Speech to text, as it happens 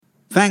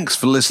Thanks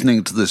for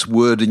listening to this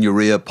Word in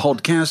Your Ear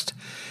podcast.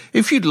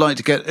 If you'd like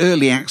to get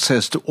early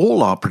access to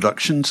all our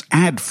productions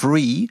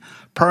ad-free,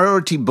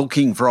 priority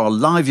booking for our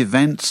live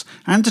events,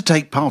 and to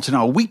take part in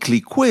our weekly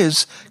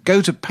quiz,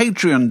 go to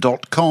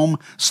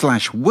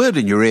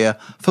patreon.com/wordinyourear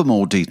for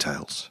more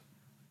details.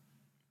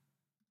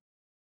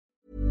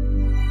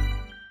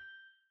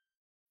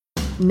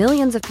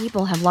 Millions of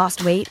people have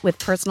lost weight with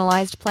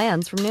personalized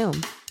plans from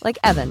Noom. Like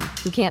Evan,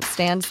 who can't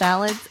stand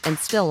salads and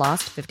still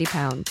lost 50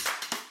 pounds.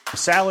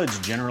 Salads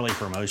generally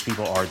for most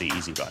people are the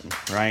easy button,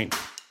 right?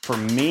 For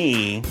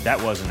me, that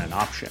wasn't an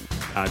option.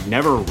 I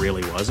never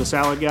really was a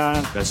salad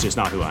guy. That's just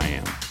not who I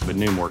am. But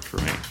Noom worked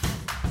for me.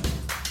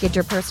 Get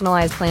your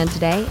personalized plan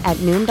today at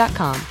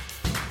Noom.com.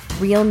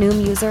 Real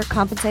Noom user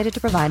compensated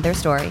to provide their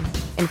story.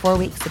 In 4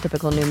 weeks, the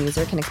typical Noom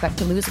user can expect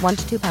to lose 1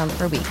 to 2 pounds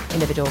per week.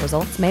 Individual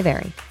results may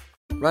vary.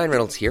 Ryan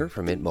Reynolds here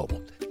from Mint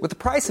Mobile. With the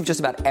price of just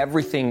about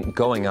everything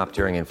going up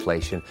during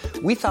inflation,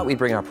 we thought we'd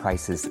bring our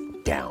prices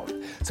down.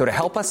 So to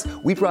help us,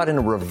 we brought in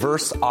a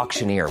reverse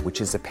auctioneer,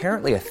 which is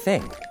apparently a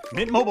thing.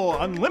 Mint Mobile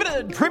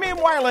Unlimited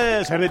Premium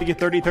Wireless. How to get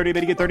 30, 30, bit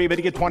to get 30, bit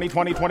to get 20,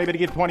 20, 20, bit to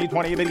get 20,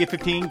 20, bit to get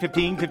 15,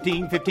 15,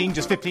 15, 15,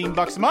 just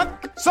 $15 a month?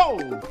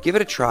 Sold! Give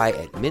it a try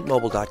at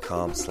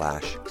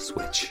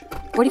mintmobile.com/switch.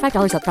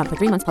 $45 up front for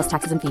 3 months plus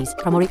taxes and fees.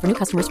 Promo rate for new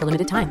customers for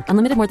limited time.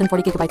 Unlimited more than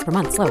 40 gigabytes per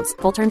month. Slows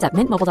full terms at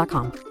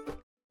mintmobile.com.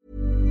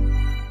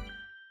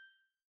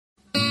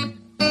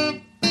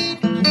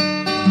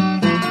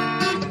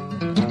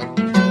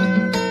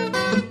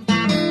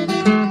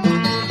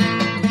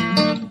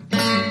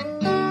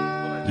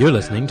 You're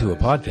listening to a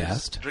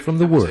podcast from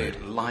The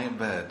Word. Lie in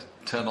bed,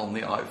 turn on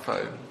the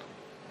iPhone.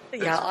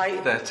 Yeah,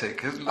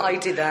 Pathetic, isn't it? I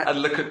do that.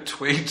 And look at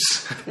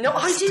tweets. No,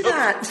 I do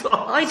that.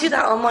 I do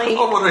that on my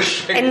what a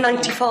shame.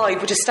 N95,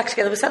 which is stuck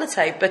together with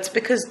sellotape. But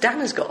because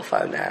Dan has got a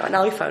phone now, an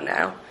iPhone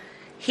now,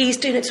 he's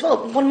doing it as well.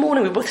 One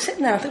morning we were both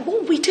sitting there. I thought,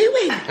 what are we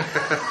doing?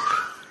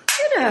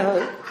 You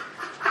know,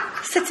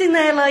 sitting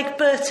there like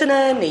Bert and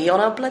Ernie on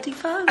our bloody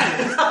phones.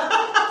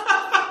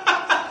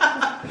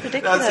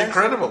 Ridiculous. That's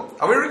incredible.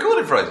 Are we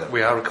recording, Fraser?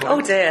 We are recording.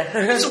 Oh dear.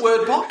 It's a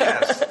Word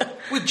podcast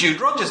with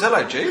Jude Rogers.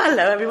 Hello, Jude.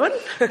 Hello, everyone.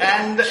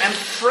 and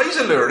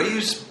Fraser Lurie,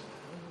 who's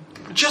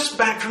just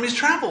back from his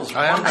travels.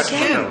 I am once back from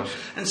again. travels.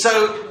 And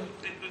so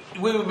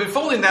we would be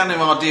falling down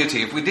in our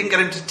duty if we didn't get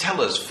him to tell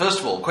us, first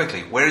of all,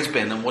 quickly, where he's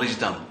been and what he's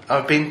done.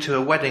 I've been to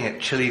a wedding at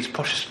Chile's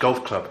poshest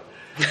golf club.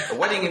 A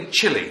wedding in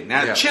Chile.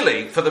 Now, Yeah.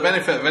 Chile, for the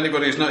benefit of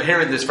anybody who's not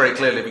hearing this very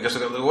clearly, because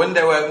I've got the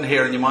window open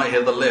here and you might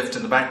hear the lift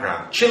in the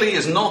background. Chile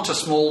is not a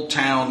small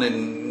town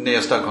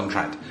near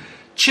Stoke-on-Trent.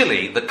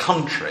 Chile, the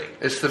country.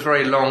 It's the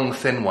very long,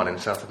 thin one in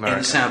South America.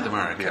 In South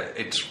America. Yeah.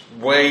 It's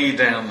way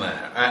down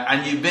there.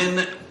 And you've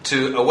been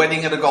to a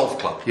wedding at a golf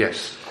club.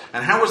 Yes.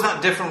 And how was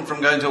that different from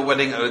going to a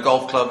wedding at a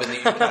golf club in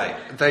the UK?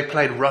 They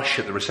played Rush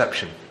at the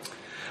reception.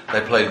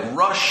 They played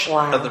Rush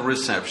Wow. at the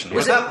reception.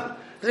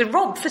 Was it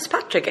Rob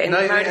Fitzpatrick getting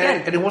married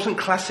again? And it wasn't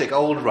classic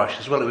old Rush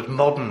as well. It was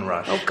modern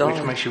Rush. Oh, God.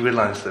 Which makes you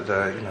realise that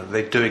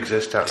they do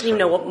exist I outside. didn't even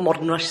know what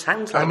modern Rush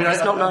sounds like. I mean,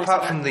 it's not nice.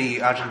 apart from the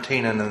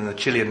Argentinian and the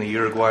Chilean and the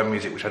Uruguayan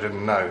music, which I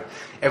didn't know,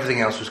 everything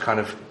else was kind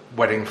of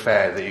wedding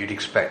fare that you'd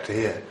expect to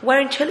hear.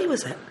 Where in Chile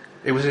was it?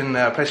 It was in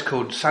a place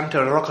called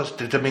Santa Rocas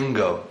de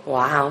Domingo.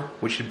 Wow.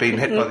 Which had been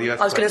hit by the earthquake.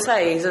 I was going to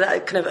say, is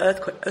that kind of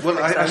earthquake?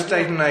 Well, I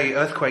stayed in a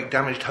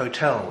earthquake-damaged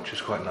hotel, which was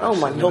quite nice. Oh,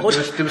 my Lord.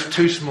 There was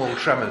 2 small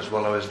tremors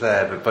while I was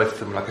there, but both of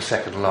them like a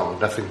second long.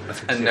 Nothing.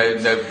 And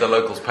serious. the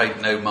locals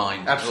paid no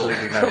mind.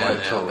 Absolutely no mind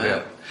at all.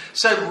 Yeah.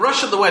 So,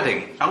 Rush at the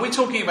wedding. Are we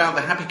talking about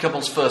the happy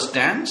couple's first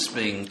dance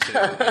being?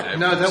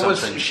 No,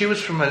 she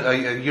was from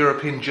a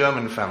European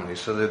German family,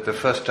 so the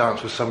first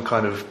dance was some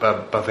kind of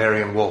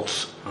Bavarian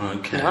waltz.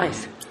 Okay.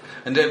 Nice.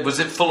 And was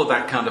it full of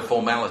that kind of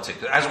formality,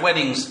 as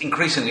weddings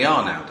increasingly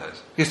are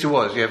nowadays? Yes, it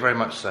was. Yeah, very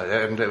much so.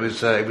 And it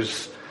was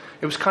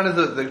kind of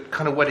the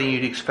kind of wedding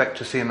you'd expect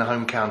to see in the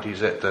home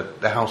counties at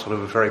the household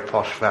of a very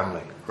posh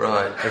family.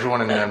 Right.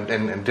 Everyone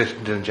in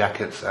dinner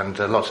jackets and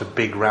lots of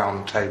big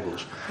round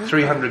tables.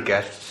 300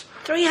 guests.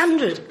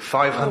 300?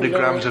 500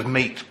 grams of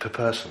meat per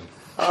person.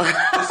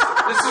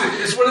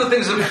 It's one of the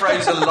things that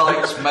Fraser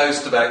likes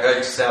most about going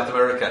to South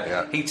America.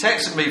 Yeah. He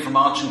texted me from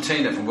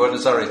Argentina, from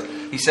Buenos Aires.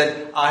 He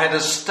said, I had a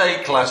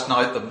steak last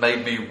night that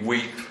made me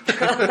weep.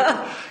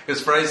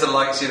 Because Fraser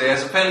likes, he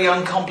has a fairly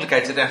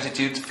uncomplicated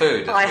attitude to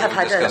food. I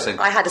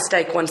had a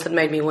steak once that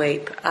made me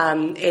weep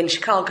in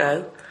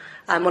Chicago.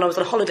 When I was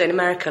on holiday in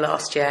America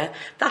last year,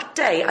 that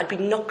day I'd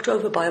been knocked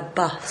over by a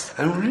bus.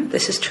 Oh, really?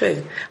 This is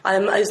true. I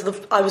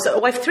was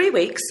away for 3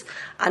 weeks,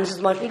 and this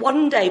was my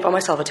one day by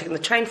myself. I'd taken the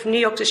train from New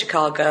York to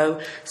Chicago,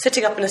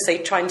 sitting up in a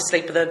seat, trying to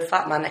sleep with a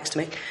fat man next to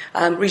me,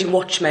 reading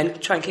Watchmen,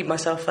 trying to keep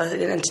myself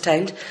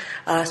entertained.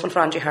 It's one for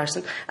Andrew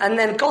Harrison. And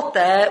then got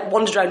there,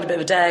 wandered around a bit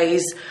of a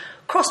daze,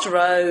 crossed a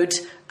road,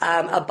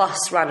 a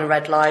bus ran a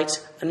red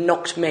light and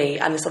knocked me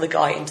and this other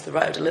guy into the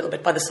road a little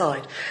bit by the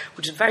side,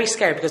 which was very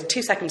scary because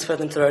 2 seconds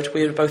further into the road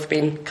we would have both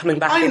been coming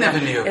back in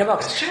a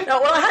box.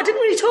 No, well, I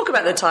didn't really talk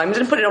about it at the time. I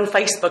didn't put it on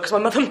Facebook because my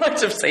mother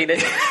might have seen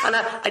it.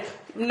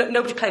 And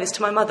nobody played this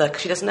to my mother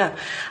because she doesn't know.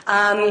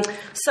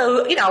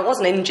 So, you know, I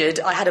wasn't injured.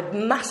 I had a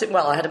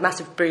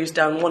massive bruise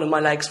down one of my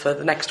legs for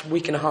the next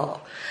week and a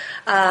half.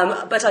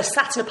 But I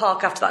sat in a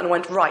park after that and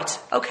went, right,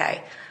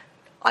 okay,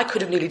 I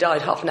could have nearly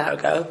died half an hour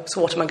ago, so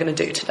what am I going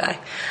to do today?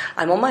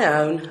 I'm on my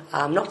own.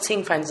 I'm not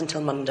seeing friends until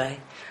Monday.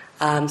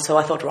 So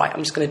I thought, right,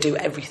 I'm just going to do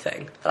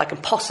everything that I can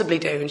possibly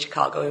do in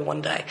Chicago in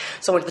one day.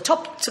 So I went to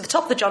the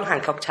top of the John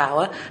Hancock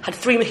Tower, had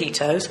 3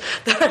 mojitos,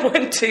 then I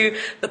went to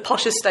the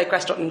poshest steak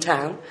restaurant in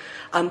town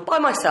by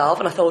myself,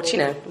 and I thought, you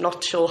know,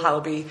 not sure how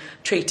I'll be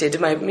treated,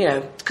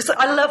 because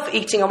I love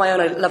eating on my own,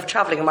 I love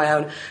travelling on my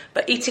own,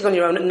 but eating on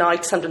your own at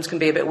night sometimes can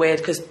be a bit weird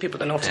because people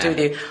don't know what to do with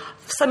you.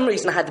 For some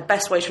reason, I had the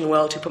best waiter in the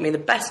world who put me in the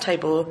best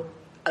table,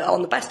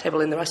 on the best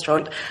table in the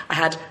restaurant. I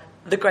had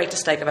the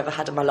greatest steak I've ever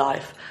had in my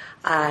life.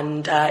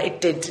 And it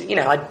did, you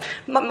know, I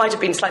might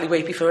have been slightly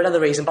weepy for another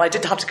reason, but I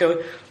did have to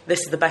go,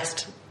 this is the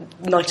best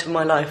night of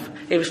my life.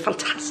 It was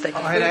fantastic.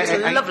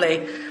 It was lovely.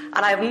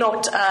 And I have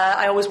not,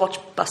 I always watch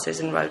buses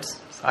and roads.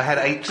 I had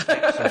 8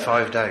 steaks in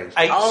 5 days.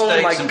 8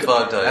 steaks in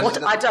 5 days?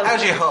 What, I don't.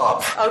 How's your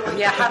heart? Oh,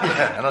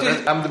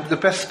 yeah. And the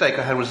best steak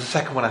I had was the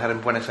second one I had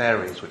in Buenos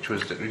Aires, which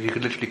was, you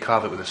could literally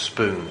carve it with a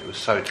spoon. It was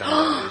so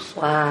tender.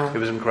 Wow. It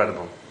was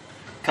incredible.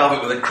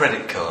 Carve it with a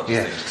credit card,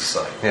 yes. Things to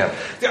say. Yeah.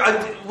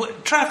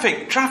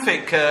 Traffic,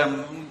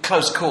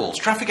 close calls.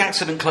 Traffic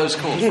accident, close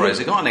calls,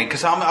 Fraser. Go on in,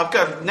 because I've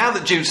got, now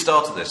that Jude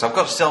started this, I've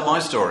got to tell my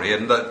story,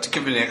 and to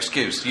give me an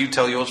excuse, you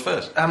tell yours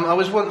first. I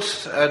was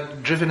once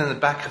driven in the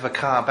back of a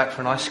car back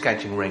from an ice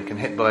skating rink and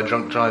hit by a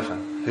drunk driver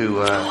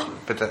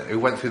who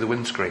went through the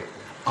windscreen.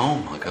 Oh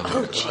my God!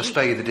 I'll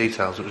spare you the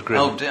details. It was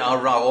grim. Oh, dear,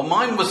 right. Well,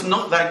 mine was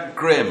not that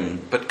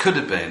grim, but could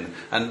have been.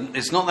 And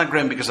it's not that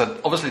grim because I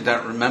obviously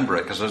don't remember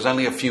it because I was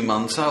only a few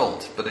months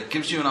old. But it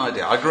gives you an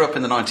idea. I grew up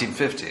in the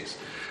 1950s,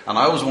 and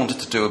I always wanted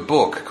to do a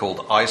book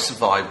called "I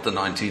Survived the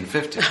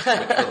 1950s,"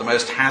 which was the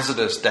most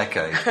hazardous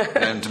decade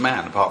known to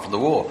man, apart from the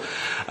war.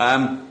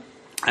 And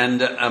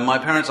my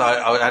parents,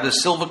 I had a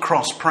Silver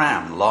Cross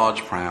pram,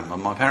 large pram,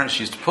 and my parents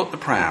used to put the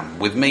pram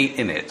with me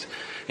in it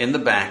in the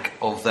back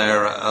of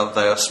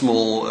their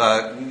small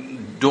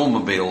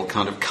dormobile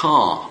kind of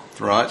car,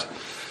 right?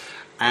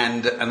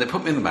 And they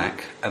put me in the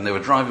back, and they were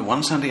driving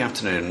one Sunday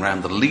afternoon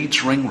round the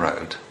Leeds Ring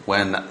Road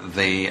when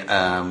the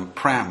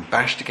pram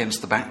bashed against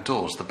the back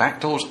doors. The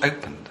back doors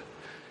opened.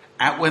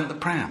 Out went the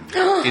pram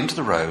into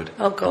the road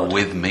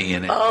with me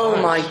in it.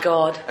 Oh, my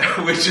God.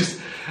 Which is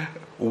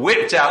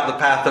whipped out the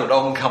path of an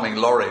oncoming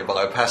lorry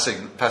by a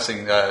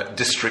passing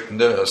district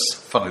nurse,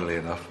 funnily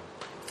enough.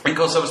 Of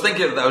course, I was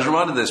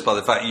reminded of this by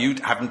the fact you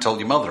haven't told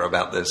your mother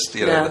about this,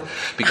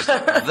 because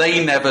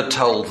they never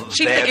told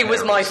She'd think it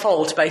was my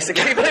fault,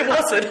 basically, but it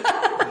wasn't.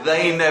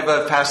 They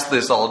never passed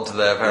this on to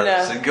their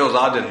parents. No. Of course,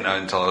 I didn't know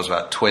until I was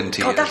about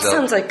 20 years old. That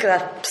sounds like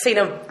that scene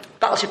of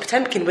Battleship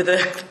Potemkin with a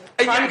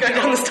pram going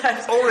down the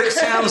steps. Or it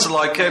sounds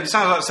like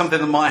something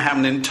that might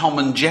happen in Tom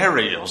and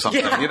Jerry or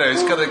something. Yeah. You know,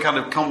 it's got a kind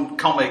of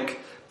comic,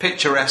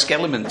 picturesque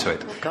element to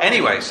it.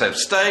 Anyway, so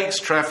steaks,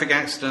 traffic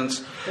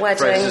accidents,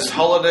 weddings, Fraser's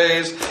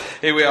holidays.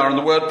 Here we are on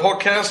the Word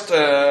podcast,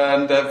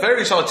 and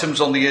various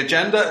items on the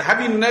agenda.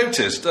 Have you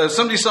noticed?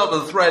 Somebody started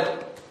a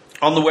thread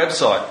on the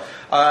website.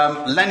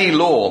 Lenny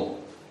Law,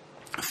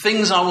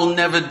 things I will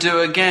never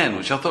do again,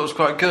 which I thought was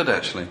quite good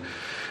actually.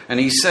 And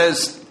he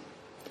says,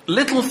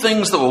 little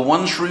things that were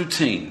once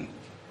routine.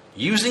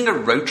 Using a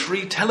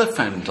rotary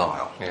telephone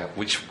dial,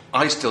 which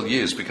I still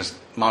use because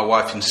my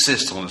wife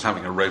insists on us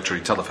having a rotary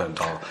telephone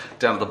dial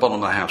down at the bottom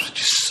of the house, which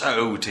is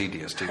so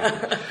tedious to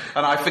use.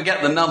 And I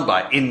forget the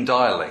number in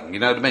dialing, you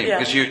know what I mean? Yeah.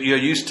 Because you're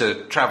used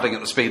to travelling at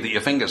the speed that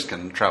your fingers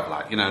can travel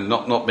at,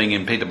 not being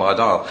impeded by a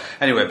dial.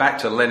 Anyway, back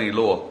to Lenny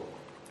Law.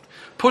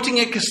 Putting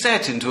a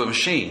cassette into a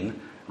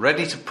machine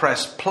ready to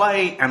press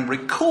play and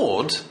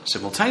record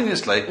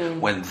simultaneously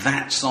when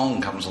that song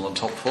comes on the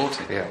top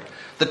 40. Yeah.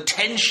 The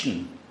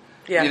tension.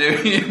 Yeah.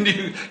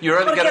 You're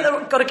only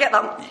got to get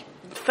that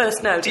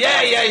first note.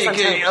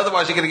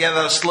 Otherwise you're going to get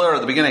that slur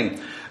at the beginning.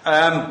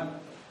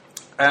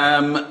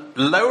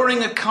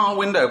 Lowering a car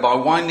window by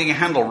winding a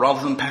handle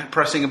rather than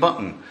pressing a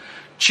button.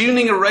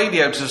 Tuning a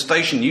radio to a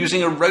station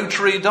using a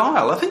rotary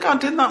dial. I think I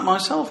did that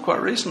myself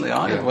quite recently.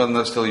 I have one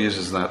that still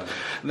uses that.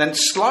 And then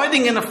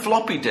sliding in a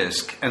floppy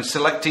disk and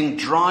selecting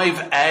Drive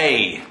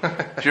A.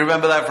 Do you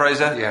remember that,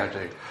 Fraser? Yeah, I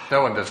do.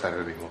 No one does that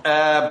anymore.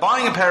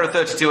 Buying a pair of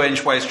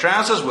 32-inch waist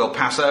trousers, we'll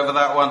pass over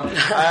that one.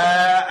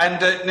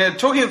 And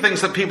talking of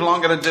things that people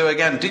aren't going to do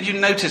again, did you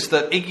notice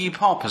that Iggy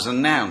Pop has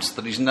announced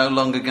that he's no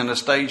longer going to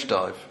stage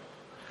dive?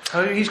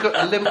 Oh, he's got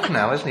a limp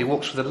now, hasn't he? He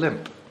walks with a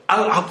limp.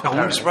 I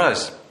wouldn't be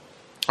surprised.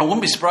 I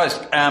wouldn't be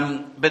surprised.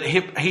 But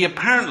he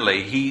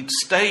apparently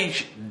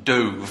stage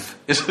dove.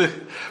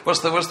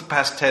 What's the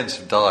past tense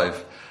of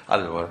dive? I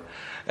don't know.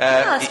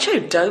 That's true.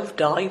 Dive.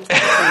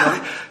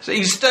 So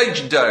he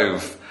stage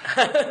dove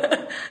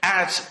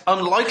at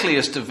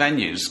unlikeliest of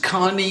venues,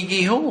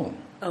 Carnegie Hall.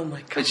 Oh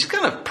my God. Which is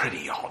kind of a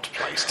pretty odd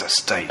place to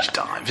stage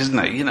dive, isn't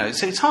it? You know,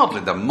 it's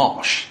hardly the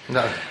mosh.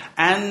 No.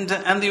 And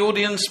the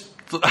audience,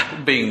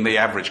 being the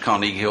average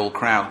Carnegie Hall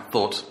crowd,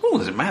 thought, oh,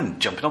 there's a man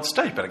jumping on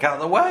stage, better get out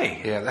of the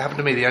way. Yeah, that happened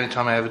to me the only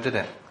time I ever did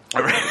it.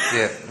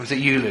 Yeah, it was at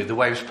Ulu. The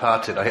waves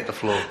parted. I hit the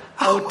floor.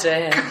 Oh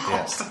dear.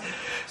 Yes.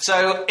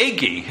 So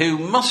Iggy, who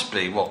must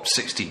be,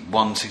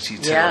 61,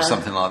 62 or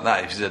something like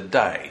that, if he's a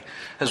day,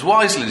 has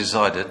wisely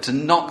decided to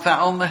knock that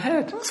on the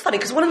head. That's funny,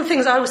 because one of the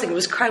things I was thinking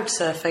was crowd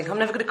surfing. I'm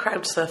never going to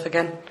crowd surf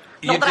again.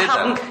 You Not that did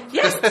I haven't.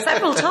 Yes,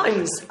 several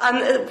times.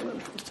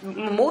 And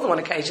more than one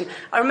occasion.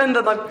 I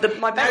remember my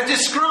Now best...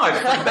 describe,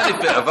 for the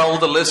benefit of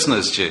older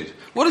listeners, Jude,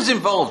 what is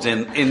involved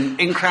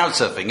in crowd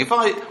surfing? If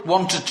I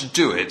wanted to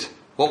do it,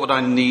 what would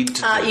I need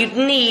to do? You'd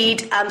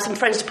need some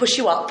friends to push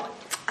you up.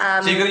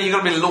 So you've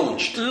got to be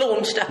launched?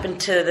 Launched up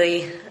into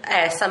the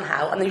air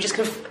somehow, and then you just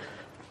kind of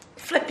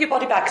flip your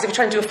body back as if you're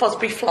trying to do a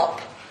Fosbury flop.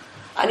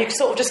 And you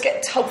sort of just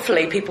get,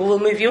 hopefully, people will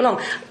move you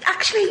along.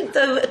 Actually,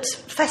 though, at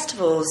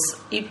festivals,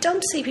 you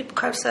don't see people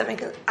crowd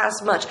surfing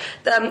as much.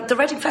 The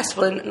Reading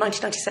Festival in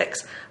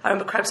 1996, I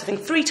remember crowd surfing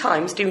 3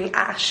 times, doing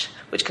Ash,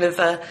 which kind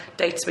of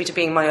dates me to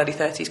being in my early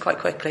 30s quite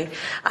quickly.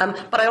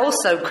 But I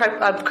also,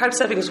 crowd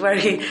surfing was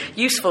very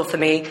useful for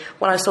me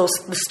when I saw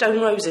the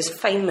Stone Roses'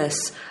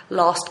 famous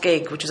last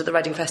gig, which was at the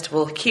Reading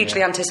Festival,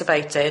 hugely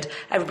anticipated.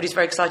 Everybody's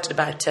very excited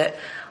about it.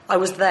 I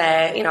was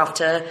there,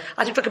 after...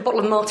 I did drink a bottle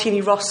of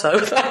Martini Rosso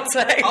that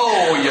day.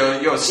 Oh,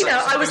 you're so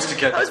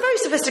sophisticated. I was very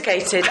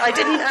sophisticated. I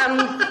didn't...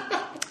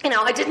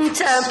 I didn't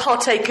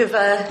partake of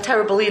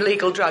terrible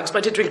illegal drugs, but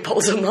I did drink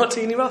bottles of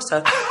Martini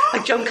Rosso,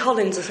 like Joan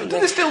Collins or something.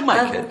 Do they still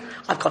make it?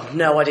 I've got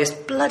no idea. It's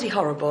bloody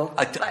horrible.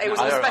 It was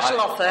a special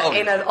offer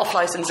in an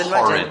off-licence in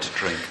Reading. Horrid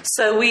drink.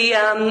 So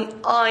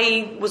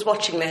I was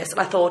watching this, and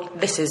I thought,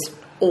 this is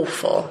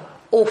awful.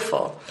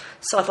 Awful.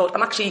 So I thought,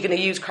 I'm actually going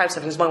to use crowd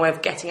surfing as my way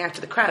of getting out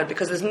of the crowd,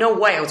 because there's no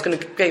way I was going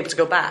to be able to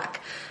go back.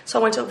 So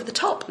I went over the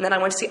top, and then I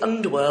went to see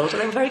Underworld,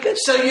 and they were very good.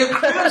 So your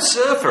crowd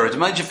surfer at a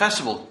major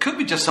festival could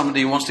be just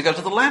somebody who wants to go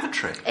to the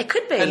lavatory. It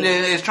could be. And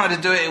is trying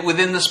to do it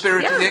within the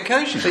spirit of the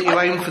occasion. So you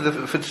aim for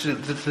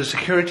the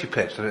security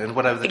pit and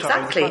whatever the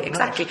top of the front.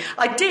 Exactly.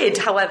 I did,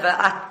 however,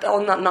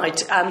 on that night,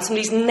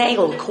 somebody's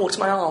nail caught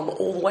my arm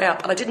all the way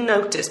up, and I didn't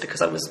notice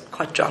because I was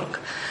quite drunk.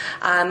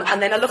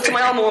 And then I looked at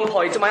my arm at one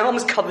point, and my arm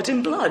was covered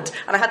in blood.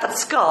 And I had that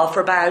scar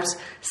for about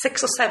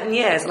 6 or 7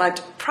 years, and I'd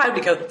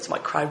proudly go, it's my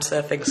crowd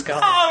surfing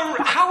scar.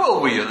 How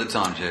old were you at the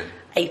time, Jude?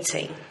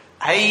 18.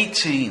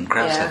 18,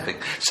 crowd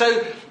surfing.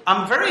 So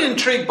I'm very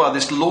intrigued by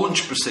this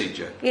launch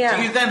procedure. Yeah.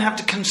 Do you then have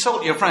to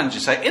consult your friends? You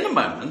say, in a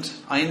moment,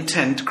 I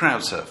intend to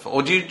crowd surf.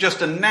 Or do you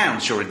just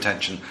announce your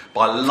intention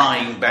by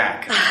lying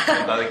back?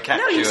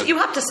 No, you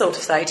have to sort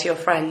of say to your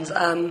friends.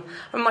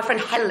 My friend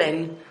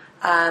Helen...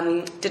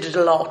 did it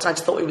a lot, and I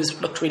just thought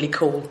it looked really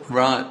cool.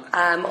 Right.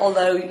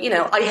 Although,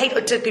 I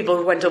hate people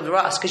who went over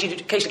us, because you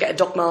occasionally get a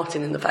Doc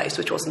Martin in the face,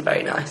 which wasn't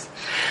very nice.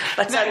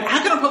 But now,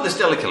 how can I put this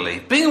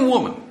delicately? Being a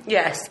woman...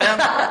 Yes.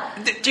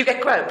 Do you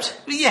get groped?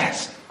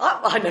 Yes.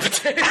 I never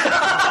do.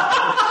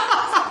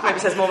 Maybe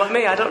it says more about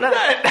me, I don't know.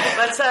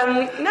 But,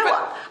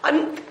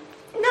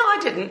 no, I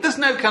didn't. There's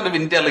no kind of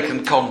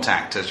indelicate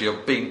contact as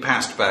you're being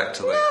passed back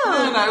to the...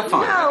 No,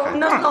 fine.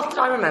 No, okay. not that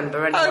I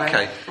remember, anyway.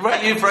 Okay.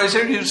 Right, you,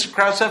 Fraser, you've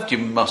crowd surfed? You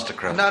must have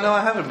crowd surfed. No,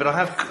 I haven't, but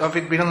I've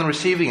been on the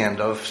receiving end.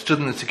 I've stood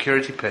in the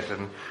security pit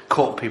and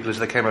caught people as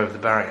they came over the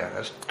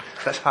barrier.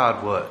 That's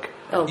hard work.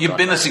 Oh, You've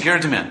been a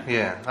security man?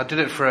 Yeah, I did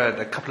it for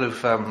a couple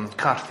of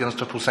Carter the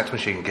Unstoppable Sex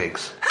Machine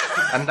gigs.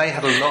 And they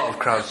had a lot of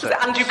crowd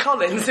surfing. Andrew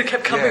Collins who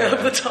kept coming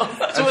over the top.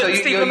 So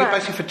you're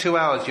basically for 2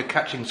 hours, you're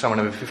catching someone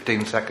every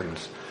 15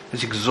 seconds.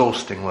 It's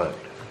exhausting work.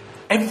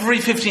 Every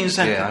 15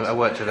 seconds? Yeah, I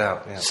worked it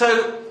out. Yeah.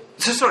 So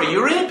sorry,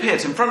 you're in a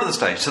pit in front of the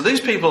stage. So these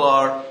people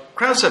are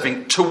crowd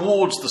surfing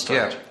towards the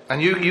stage. Yeah,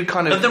 and you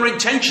kind of... And their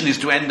intention is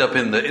to end up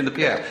in the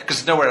pit, because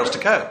there's nowhere else to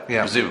go,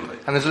 presumably.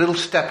 And there's a little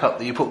step up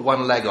that you put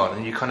one leg on,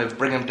 and you kind of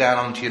bring them down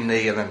onto your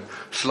knee and then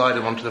slide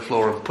them onto the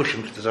floor and push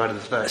them to the side of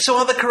the stage. So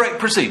are there correct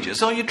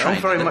procedures? Are you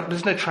trained?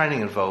 There's no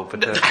training involved.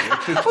 But, well,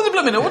 there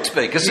blooming ought to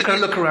be. Cause you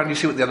kind of look around, you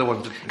see what the other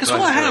ones... Because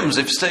what happens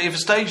if a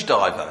stage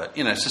diver,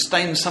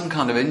 sustains some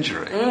kind of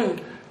injury?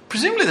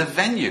 Presumably the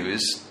venue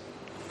is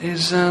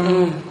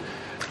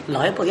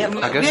liable, yeah.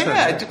 I guess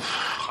so.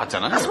 I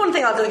don't know. That's one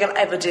thing I don't think I'll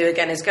ever do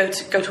again, is go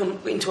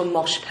into a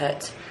mosh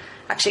pit.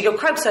 Actually,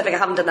 crowd surfing, I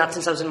haven't done that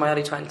since I was in my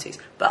early 20s,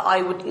 but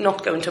I would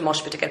not go into a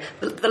mosh pit again.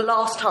 The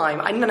last time,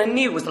 I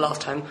knew it was the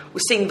last time,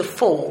 was seeing The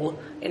Fall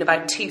in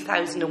about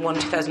 2001,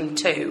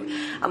 2002,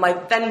 and my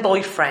then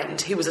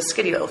boyfriend, who was a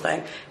skinny little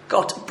thing,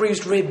 got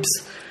bruised ribs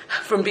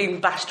from being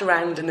bashed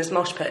around in this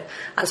mosh pit,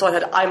 and so I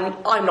thought,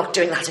 I'm not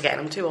doing that again,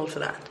 I'm too old for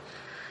that.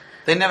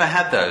 They never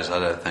had those, I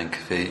don't think.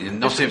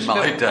 Not in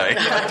my day.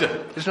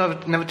 It's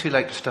never too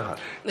late to start.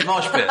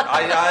 Mosh pit.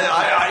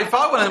 If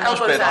I went in a mosh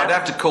pit, I'd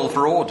have to call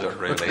for order,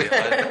 really.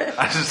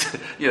 I just,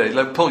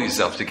 pull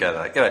yourself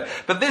together.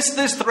 But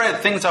this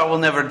thread, things I will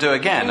never do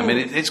again. I mean,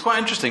 it's quite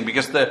interesting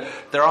because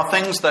there are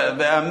things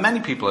that many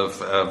people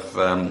have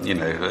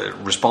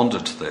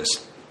responded to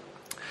this.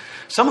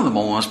 Some of them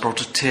almost brought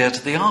a tear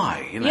to the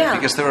eye,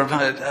 because they're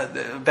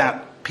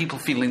about people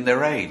feeling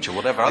their age or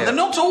whatever. And they're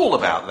not all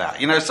about that.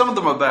 Some of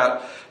them are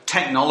about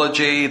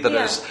technology that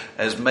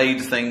has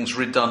made things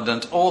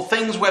redundant, or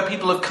things where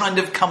people have kind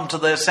of come to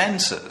their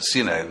senses,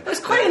 It's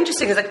quite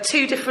interesting. There's like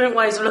two different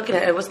ways of looking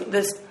at it.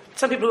 There's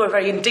some people who are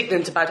very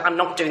indignant about, I'm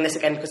not doing this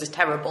again because it's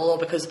terrible, or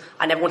because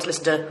I never want to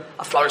listen to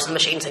a Florence and the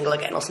Machine single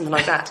again, or something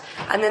like that.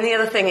 And then the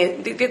other thing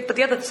is, but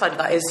the other side of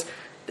that is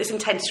this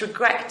intense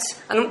regret.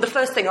 And the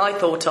first thing I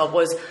thought of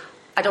was,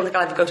 I don't think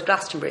I'll ever go to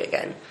Glastonbury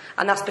again.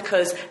 And that's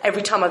because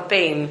every time I've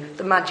been,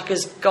 the magic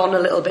has gone a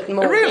little bit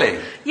more. Really?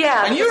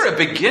 Yeah. And you're a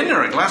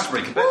beginner at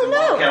Glastonbury compared to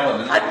Mark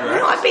Ellen.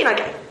 I've been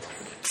like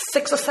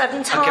 6 or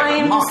 7 times.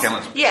 Okay, Mark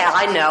Ellen's... Yeah,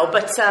 I know,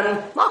 but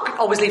Mark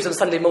always leaves on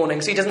Sunday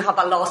morning, so he doesn't have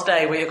that last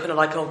day where you're kind of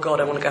like, oh God,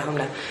 I want to go home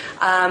now.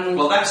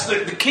 Well, that's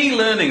the key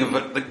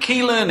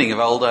learning of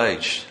old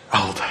age.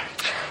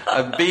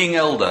 Of being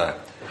elder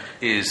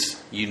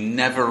is you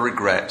never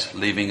regret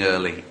leaving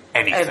early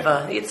anything.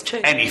 Ever. It's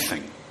true.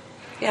 Anything.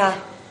 Yeah.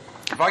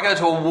 If I go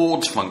to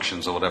awards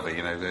functions or whatever,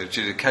 which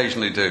you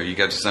occasionally do, you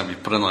go to somebody,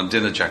 you put on a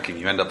dinner jacket,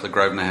 you end up at the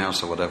Grosvenor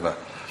House or whatever,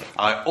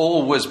 I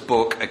always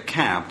book a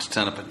cab to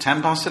turn up at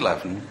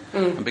 11:10,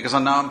 and because I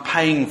know I'm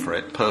paying for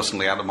it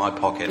personally out of my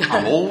pocket,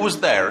 I'm always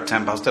there at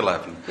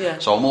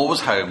 11:10, so I'm always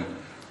home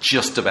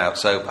just about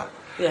sober.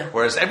 Yeah.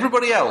 Whereas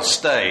everybody else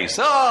stays,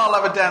 I'll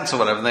have a dance or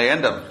whatever,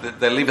 and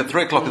they leave at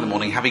 3 o'clock in the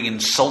morning having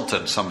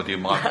insulted somebody who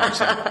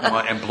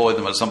might employ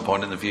them at some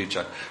point in the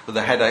future with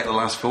a headache that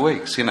lasts for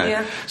weeks,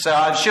 Yeah. So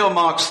I'm sure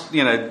Mark's,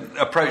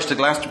 approach to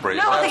Glastonbury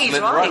is I think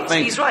he's right.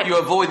 thing. He's right. You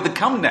avoid the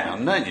come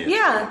down, don't you?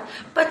 Yeah,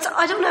 but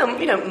I don't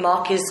know,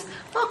 Mark is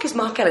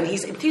Mark Ellen.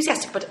 He's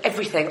enthusiastic about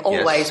everything,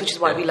 always, which is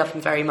why we love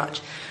him very much.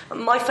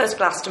 My first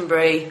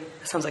Glastonbury,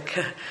 sounds like...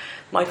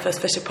 my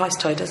first Fisher-Price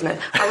toy, doesn't it?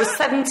 I was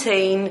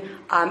 17,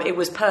 it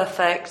was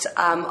perfect.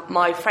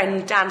 My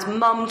friend Dan's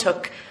mum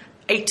took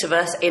 8 of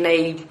us in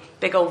a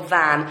big old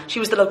van. She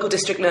was the local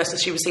district nurse, so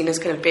she was seen as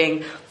kind of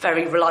being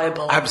very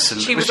reliable.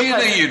 Absolutely. Was she in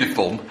a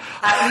uniform?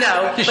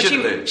 No,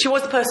 but she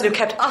was the person who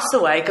kept us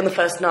awake on the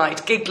first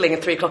night, giggling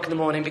at 3 o'clock in the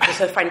morning because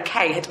her friend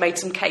Kay had made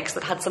some cakes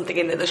that had something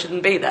in it that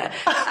shouldn't be there.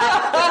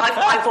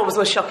 I thought it was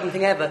the most shocking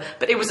thing ever.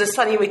 But it was a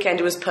sunny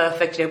weekend, it was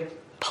perfect.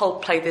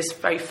 Pulp played this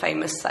very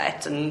famous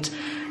set, and...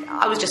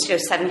 I was just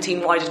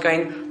 17 wide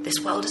going, this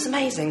world is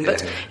amazing.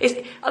 But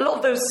a lot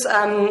of those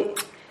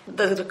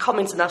the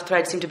comments in that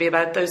thread seem to be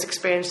about those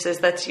experiences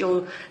that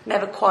you'll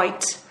never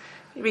quite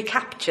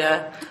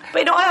recapture.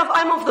 But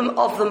I'm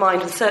of the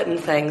mind with certain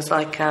things,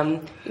 like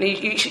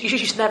you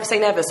should never say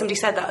never. Somebody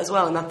said that as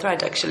well in that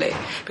thread, actually,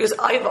 because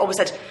I've always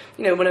said,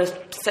 when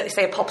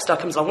say a pop star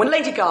comes along, when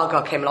Lady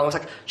Gaga came along, I was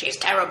like, she's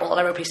terrible, and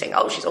everybody's saying,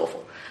 oh, she's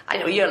awful. I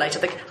know a year later,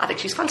 I think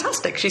she's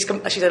fantastic. She's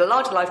a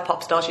larger-life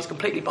pop star. She's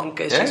completely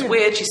bonkers. She's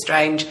weird. She's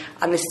strange,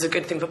 and this is a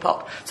good thing for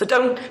pop. So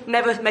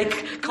never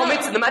make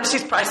comments in the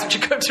Majesty's Prize which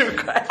you're going to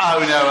regret. Oh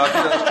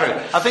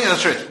no, I think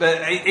that's true.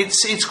 But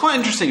it's quite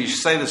interesting you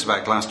should say this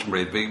about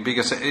Glastonbury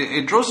because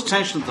it draws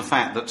attention to the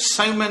fact that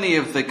so many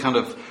of the kind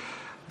of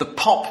the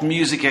pop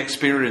music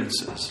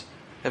experiences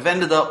have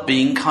ended up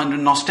being kind of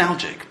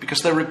nostalgic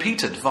because they're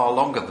repeated far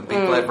longer than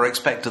people ever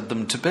expected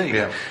them to be.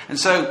 Yeah. And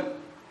so.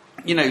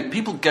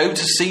 People go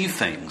to see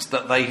things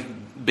that they've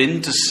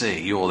been to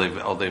see or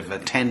they've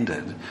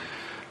attended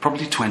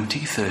probably 20,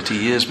 30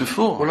 years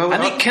before.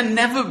 And it can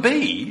never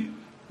be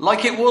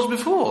like it was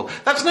before.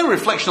 That's no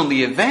reflection on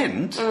the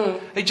event.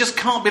 It just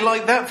can't be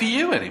like that for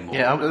you anymore.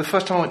 Yeah, the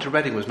first time I went to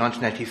Reading was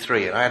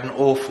 1983, and I had an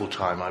awful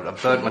time. I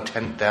burnt my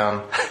tent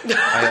down.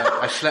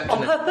 I slept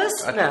on purpose?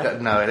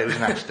 No, it was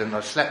an accident.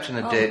 I slept in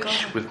a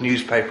ditch with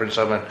newspaper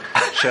inside my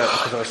shirt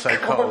because I was so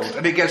cold.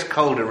 And it gets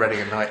cold at Reading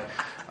at night.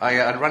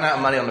 I'd run out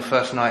of money on the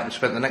first night and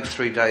spent the next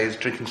 3 days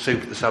drinking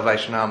soup at the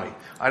Salvation Army.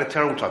 I had a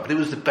terrible time, but it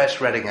was the best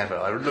Reading ever.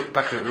 I look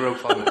back at it with real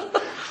fondness.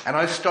 And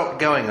I stopped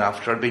going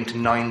after I'd been to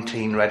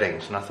 19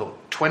 Readings, and I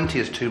thought, 20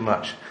 is too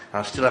much,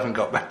 and I still haven't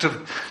got back to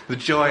the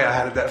joy I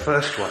had at that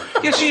first one.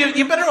 Yeah, so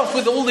you're better off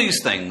with all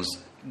these things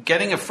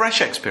getting a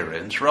fresh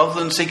experience rather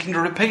than seeking to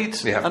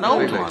repeat an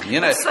old one.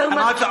 So and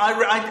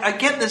I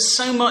get there's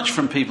so much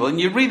from people, and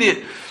you read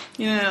it,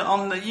 you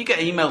get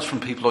emails from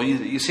people, or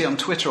you see it on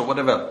Twitter or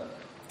whatever.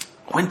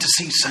 I went to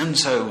see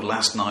so-and-so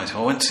last night, or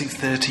I went to see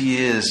 30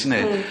 years,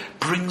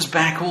 brings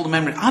back all the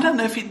memories. I don't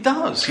know if it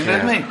does, you know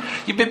what I mean?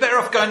 You'd be better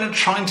off going and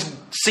trying to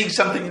see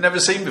something you've never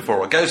seen before,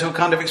 or go to a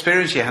kind of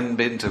experience you hadn't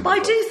been to before. I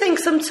do think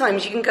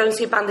sometimes you can go and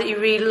see a band that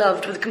you really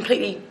loved with a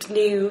completely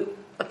new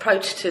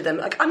approach to them.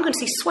 Like, I'm going to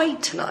see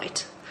Suede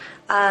tonight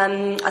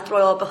at the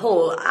Royal Albert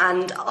Hall,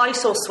 and I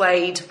saw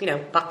Suede,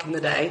 back in the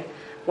day,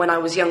 when I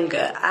was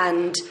younger,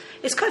 and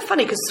it's kind of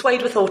funny because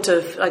Suede were thought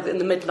of like in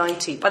the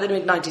mid-90s. By the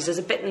mid-90s, as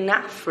a bit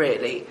naff,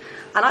 really,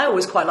 and I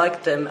always quite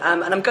liked them.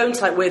 And I'm going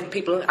tonight with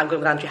people. I'm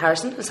going with Andrew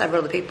Harrison and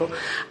several other people,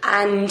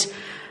 and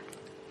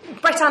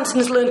Brett Anderson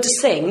has learned to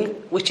sing,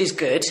 which is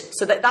good,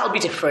 so that'll be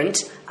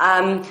different.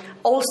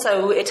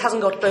 Also, it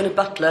hasn't got Bernard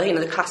Butler,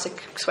 the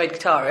classic Suede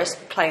guitarist,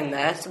 playing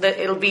there, so that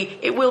it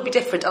will be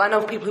different. And I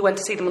know people who went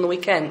to see them on the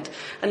weekend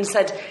and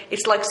said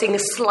it's like seeing a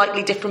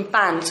slightly different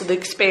band, so the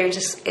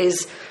experience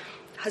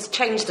has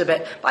changed a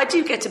bit. But I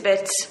do get a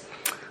bit,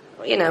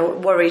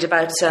 worried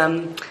about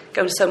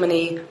going to so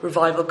many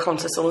revival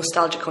concerts or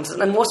nostalgia concerts.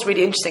 And what's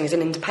really interesting is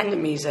in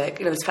independent music,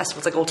 there's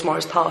festivals like All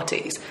Tomorrow's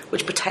Parties,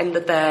 which pretend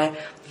that they're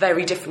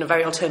very different and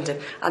very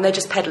alternative, and they're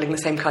just peddling the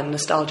same kind of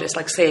nostalgia. It's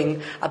like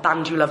seeing a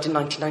band you loved in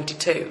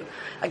 1992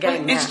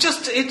 again. Well,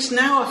 it's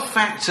now a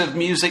fact of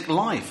music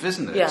life,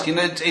 isn't it? Yeah.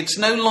 It's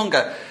no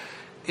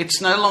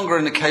longer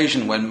an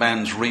occasion when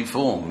bands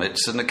reform.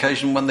 It's an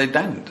occasion when they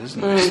don't,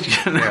 isn't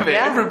it?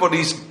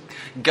 Everybody's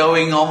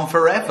going on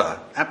forever,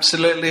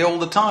 absolutely all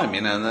the time.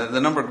 The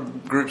number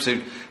of groups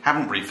who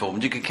haven't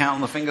reformed, you could count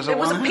on the fingers of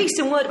one hand. There was a piece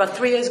in Word about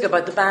 3 years ago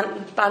about the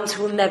bands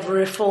who will never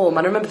reform,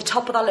 and I remember the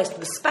top of that list were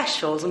the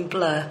Specials and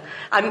Blur,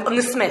 and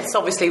the Smiths,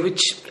 obviously,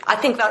 which I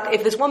think that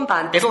if there's one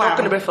band that's not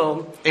going to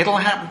reform, it'll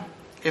happen.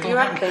 You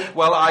reckon?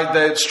 Well,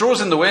 the straws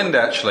in the wind,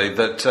 actually,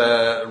 that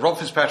Rob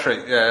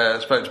Fitzpatrick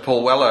spoke to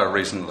Paul Weller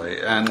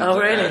recently. And, oh,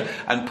 really?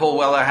 And Paul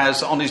Weller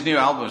has, on his new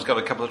album, has got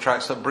a couple of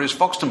tracks that Bruce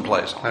Foxton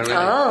plays on. Oh, really?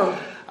 Oh.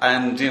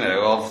 And,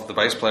 of the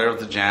bass player of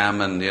The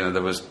Jam, and,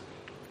 there was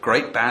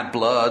Great Bad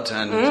Blood,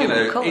 and,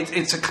 cool.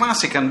 it's a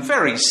classic and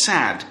very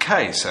sad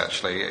case,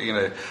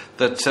 actually,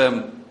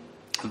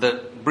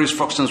 that Bruce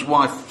Foxton's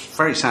wife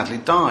very sadly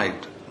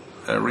died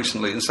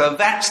recently, and so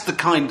that's the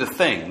kind of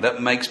thing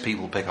that makes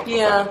people pick up the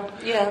phone.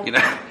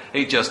 Yeah.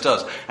 It just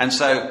does. And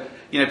so,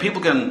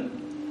 people can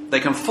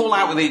fall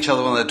out with each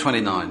other when they're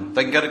 29,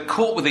 they can go to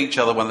court with each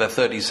other when they're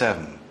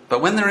 37,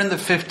 but when they're in their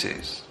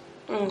 50s,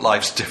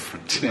 life's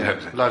different.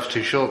 Life's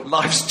too short.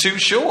 Life's too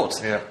short.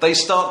 Yeah. They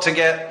start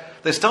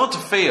to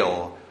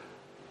feel.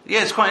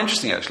 Yeah, it's quite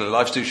interesting, actually.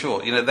 Life's too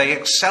short. They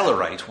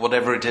accelerate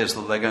whatever it is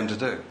that they're going to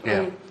do.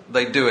 Yeah.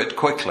 They do it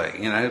quickly,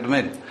 what I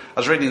mean? I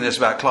was reading this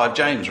about Clive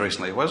James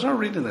recently. Where was I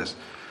reading this?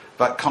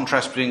 About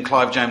contrast between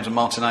Clive James and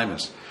Martin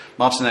Amis.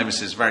 Martin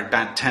Amis is very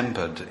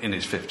bad-tempered in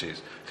his 50s.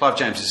 Clive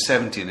James is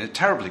 70 and in a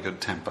terribly good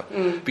temper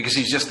because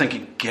he's just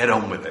thinking, get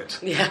on with it.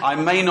 Yeah. I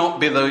may not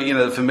be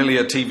the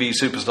familiar TV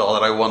superstar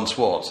that I once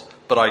was,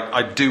 but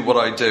I do what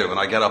I do, and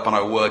I get up and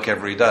I work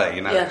every day,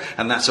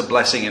 and that's a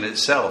blessing in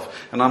itself.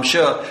 And I'm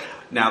sure...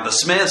 Now, the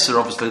Smiths are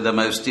obviously the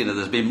most,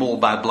 there's been more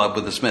bad blood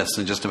with the Smiths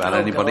than just about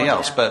anybody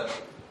else, but...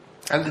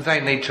 And they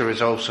need to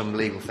resolve some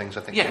legal things,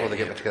 I think, before they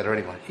get back together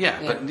anyway. Yeah,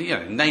 but,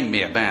 name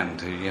me a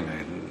band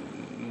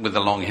who, with a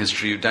long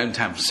history who don't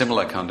have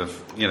similar kind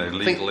of,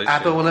 legal issues.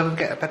 ABBA will ever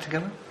get back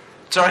together?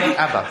 Sorry?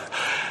 ABBA.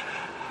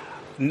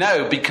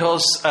 No,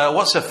 because,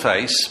 what's her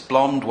face?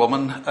 Blonde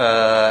woman,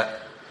 Agnetha?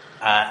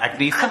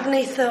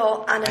 Agnetha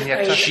or Anna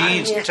Fraser.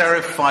 She's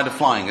terrified of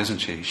flying, isn't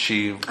she?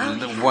 She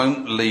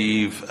won't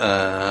leave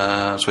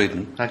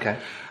Sweden. Okay.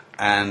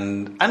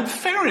 And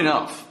fair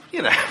enough.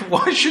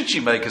 Why should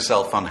she make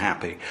herself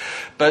unhappy?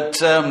 But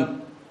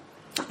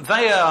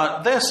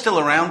they're still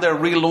around. They're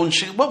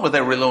relaunching. What were they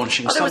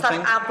relaunching? There was that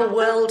ABBA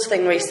World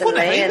thing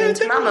recently, and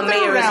Mamma Mia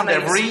is around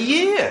amazing. every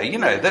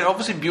year. They're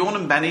obviously Bjorn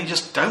and Benny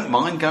just don't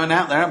mind going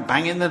out there and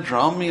banging the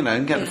drum,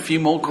 and getting a few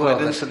more quid.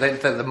 Well,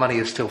 the money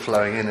is still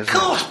flowing in, isn't it?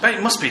 Of course,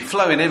 it must be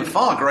flowing in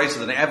far greater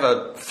than it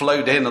ever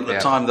flowed in at the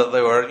time that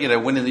they were,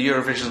 winning the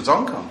Eurovision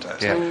Song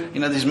Contest.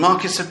 Yeah. These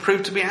markets have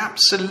proved to be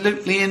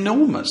absolutely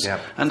enormous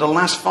and will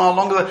last far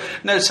longer.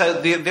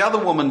 So the other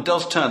woman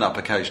does turn up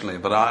occasionally,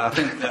 but I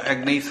think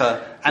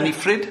Agnetha... Annie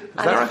Frid?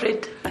 Annie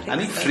Frid.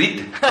 Annie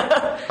Frid.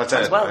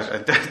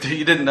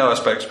 You didn't know I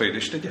spoke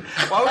Swedish, did you?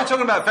 While we're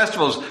talking about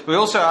festivals,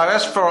 I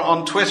asked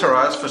on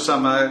Twitter for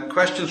some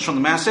questions from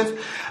the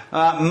Massive.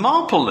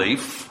 Marple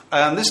Leaf,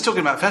 this is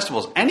talking about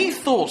festivals. Any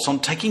thoughts on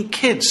taking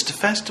kids to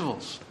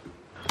festivals?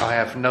 I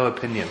have no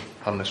opinion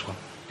on this one.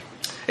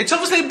 It's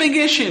obviously a big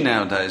issue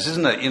nowadays,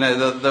 isn't it?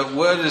 The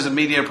Word is a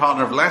media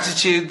partner of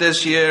Latitude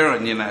this year,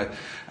 and there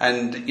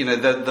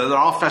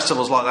are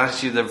festivals like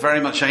Latitude that are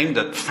very much aimed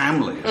at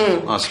families,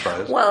 I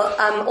suppose. Well,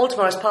 All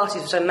Tomorrow's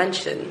Parties, which I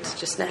mentioned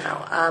just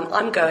now,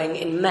 I'm going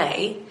in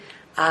May.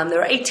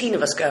 There are 18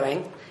 of us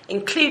going,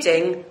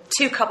 including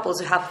 2 couples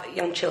who have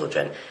young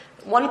children.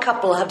 One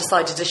couple have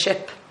decided to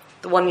ship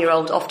the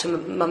 1-year-old off to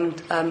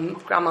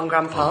grandma and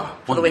grandpa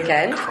for the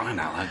weekend. Crying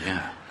out loud,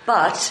 yeah.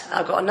 But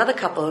I've got another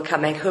couple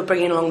coming who are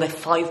bringing along their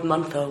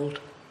 5-month-old.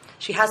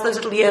 She has those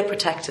little ear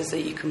protectors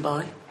that you can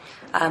buy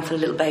for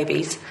little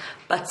babies.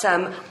 But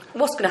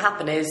what's going to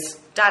happen is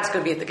Dad's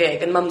going to be at the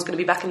gig and Mum's going to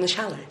be back in the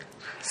chalet.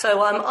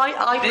 So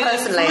I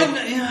personally...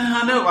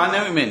 I know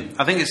what you mean.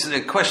 I think it's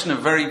a question of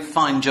very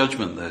fine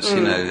judgment, this, you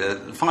know.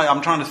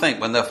 I'm trying to think,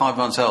 when they're 5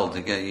 months old,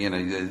 you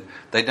know,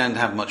 they don't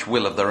have much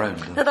will of their own.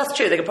 No, that's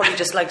true. They could probably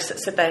just, like,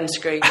 sit there and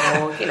scream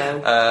or, you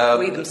know,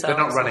 read themselves. They're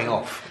not running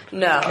off.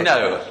 No.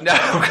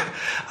 I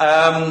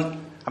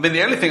mean,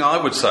 the only thing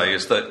I would say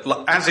is that,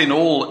 as in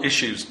all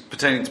issues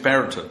pertaining to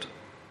parenthood,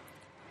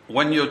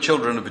 when your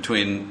children are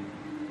between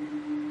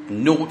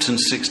 0 and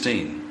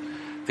 16...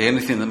 the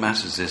only thing that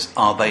matters is,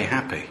 are they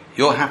happy?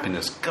 Your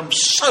happiness comes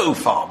so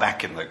far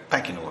back in the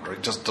pecking order,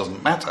 it just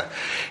doesn't matter.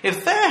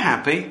 If they're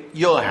happy,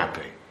 you're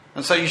happy.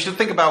 And so you should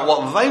think about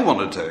what they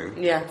want to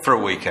do for a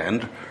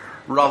weekend,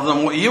 rather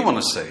than what you want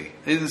to see.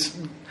 It's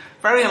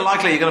very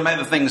unlikely you're going to make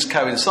the things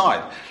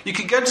coincide. You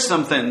could go to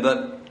something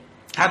that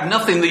had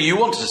nothing that you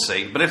wanted to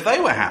see, but if they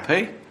were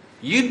happy,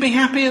 you'd be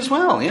happy as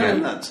well. You know,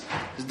 that's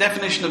the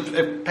definition of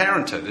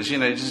parenthood, is, you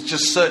know,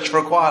 just search for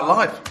a quiet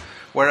life.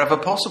 Wherever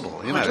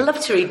possible, you know. I'd love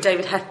to read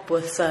David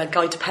Hepworth's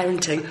Guide to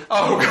Parenting.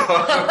 Oh,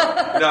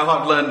 God. No,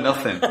 I've learned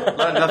nothing.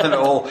 Learned nothing at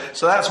all.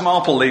 So that's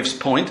Marple Leaf's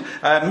point.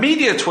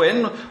 Media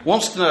Twin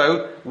wants to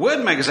know,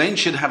 Word Magazine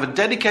should have a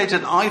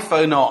dedicated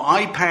iPhone or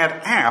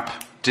iPad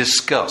app.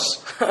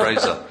 Discuss.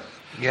 Fraser.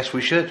 Yes,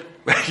 we should.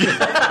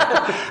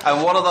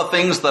 And what are the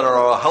things that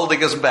are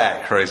holding us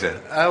back,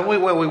 Fraser?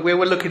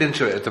 We're looking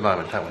into it at the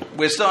moment, aren't we?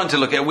 We're starting to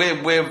look at it.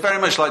 We're very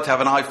much like to have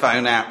an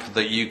iPhone app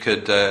that you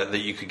could get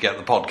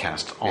the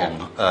podcast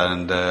on,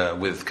 and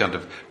with kind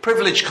of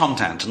privileged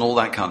content and all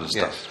that kind of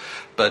stuff. Yes.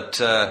 But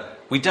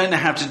we don't know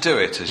how to do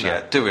it as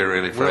yet, do we?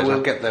 Really, Fraser?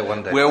 We'll get there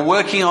one day. We're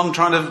working on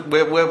trying to.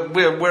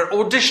 We're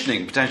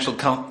auditioning. Potential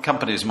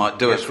companies might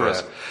do it for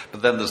us,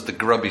 but then there's the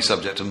grubby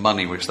subject of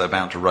money, which they're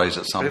bound to raise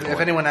at some point. If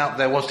anyone out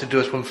there wants to do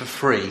us one for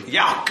free,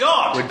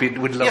 God,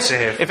 we'd love to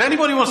hear. If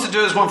anybody wants to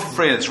do us one for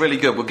free, it's really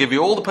good. We'll give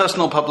you all the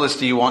personal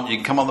publicity you want. You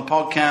can come on the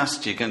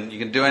podcast. You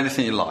can do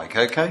anything you like.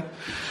 Okay.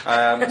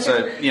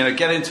 So you know,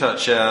 get in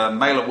touch.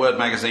 Mail at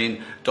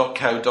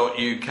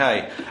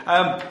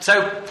wordmagazine.co.uk.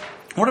 So.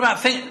 What about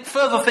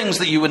further things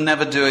that you would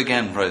never do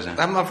again, Fraser?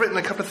 I've written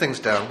a couple of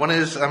things down. One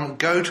is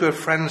go to a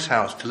friend's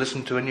house to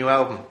listen to a new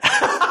album.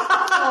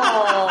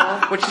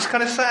 Which is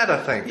kind of sad,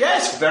 I think.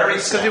 Yes, very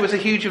sad. Because it was a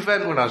huge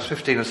event when I was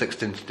 15 or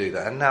 16 to do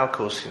that. And now, of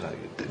course, you know,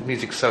 the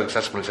music's so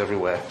accessible, it's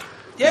everywhere.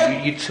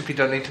 Yeah. You simply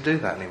don't need to do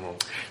that anymore.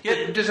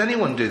 Yeah. Does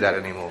anyone do that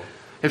anymore?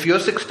 If you're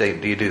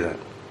 16, do you do that?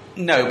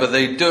 No, but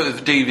they do it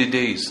with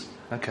DVDs.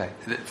 Okay.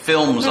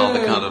 Films are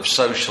the kind of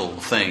social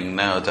thing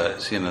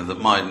nowadays. You know,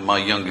 that my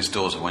youngest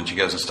daughter, when she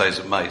goes and stays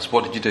at mates,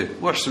 what did you do?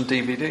 Watch some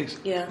DVDs.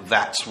 Yeah.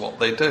 That's what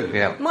they do.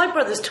 Yeah. My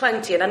brother's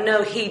 20, and I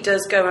know he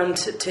does go around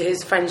to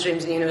his friends'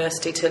 rooms in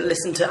university to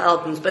listen to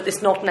albums, but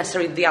it's not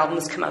necessarily the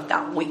albums come out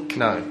that week.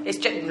 No. It's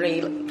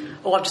generally,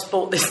 I've just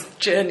bought this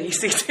Journey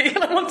CD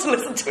and I want to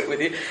listen to it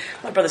with you.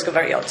 My brother's got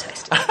very odd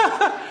taste.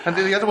 And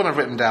the other one I've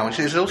written down, which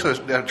is also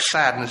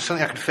sad, and it's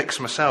something I could fix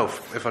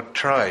myself if I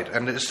tried,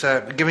 and it's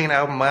giving an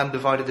album my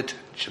undivided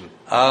attention.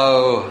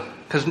 Oh.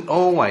 Because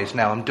always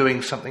now I'm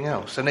doing something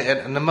else. And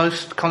the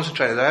most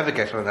concentrated I ever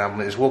get on an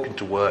album is walking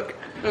to work,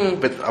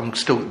 but I'm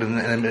still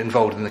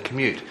involved in the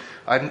commute.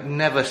 I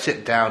never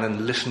sit down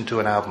and listen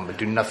to an album and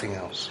do nothing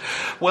else.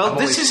 Well,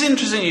 this is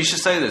interesting you should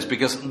say this,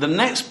 because the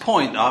next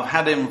point I've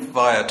had in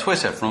via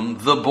Twitter from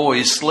The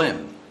Boy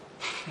Slim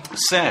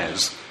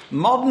says,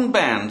 modern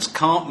bands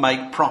can't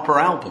make proper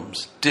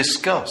albums.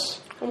 Discuss.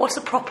 What's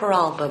a proper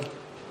album?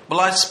 Well,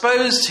 I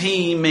suppose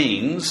he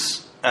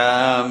means, you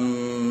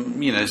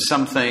know,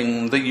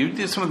 something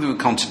with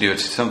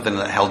continuity, something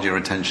that held your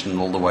attention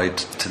all the way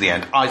to the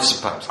end, I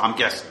suppose. I'm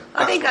guessing.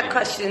 I think that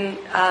question,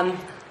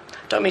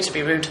 don't mean to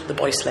be rude to The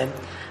Boy Slim,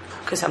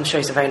 because I'm sure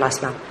he's a very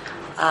nice man.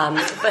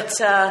 But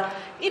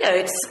you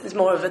know, that's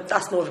more of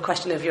a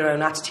question of your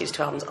own attitudes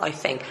to albums, I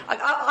think.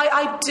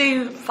 I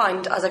do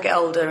find, as I get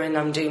older and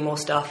I'm doing more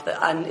stuff,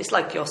 and it's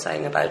like you're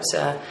saying about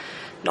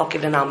not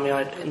giving an album your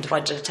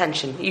undivided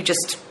attention.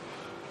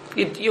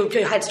 Your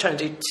head's trying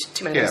to do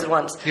too many things at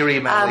once. You're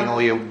emailing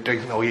or you're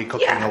doing or you're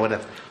cooking or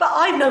whatever. But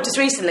I've noticed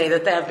recently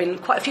that there have been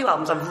quite a few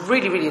albums I've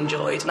really, really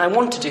enjoyed, and I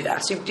want to do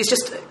that. So it's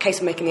just a case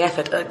of making the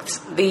effort.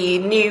 The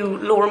new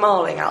Laura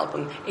Marling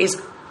album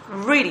is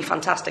really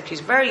fantastic.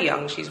 She's very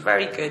young, she's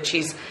very good,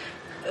 she's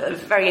a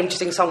very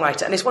interesting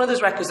songwriter, and it's one of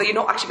those records that you're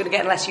not actually going to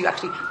get unless you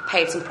actually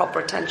pay it some proper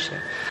attention.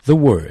 The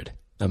Word,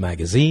 a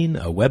magazine,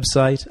 a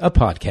website, a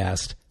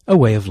podcast, a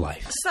way of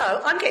life.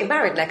 So, I'm getting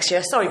married next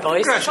year. Sorry,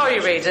 boys. Sorry,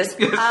 readers.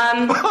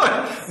 Men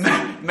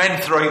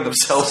throwing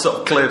themselves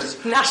off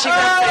cliffs. Gnashing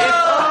their teeth.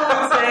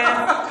 Oh,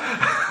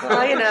 dear.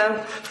 Well, you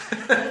know,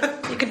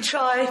 you can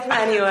try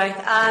anyway.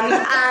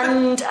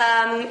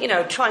 You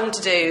know, trying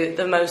to do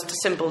the most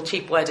simple,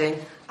 cheap wedding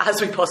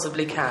as we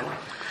possibly can.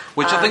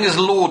 Which I think is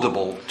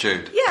laudable,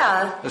 Jude.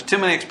 Yeah. There's too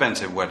many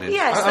expensive weddings.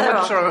 Yes,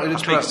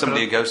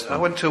 I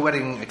went to a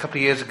wedding a couple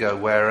of years ago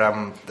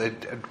where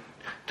they'd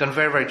done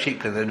very, very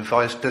cheaply.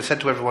 They said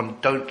to everyone,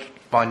 don't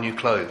buy new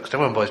clothes, because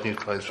everyone buys new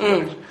clothes for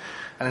weddings.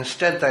 And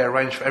instead they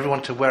arranged for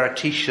everyone to wear a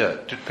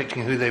T-shirt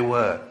depicting who they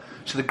were.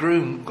 So the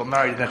groom got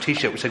married in a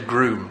T-shirt which said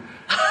groom.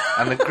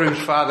 and the groom's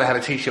father had a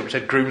T-shirt which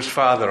said "Groom's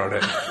Father" on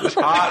it.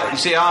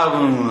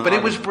 But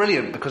it was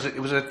brilliant because it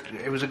was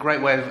a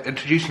great way of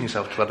introducing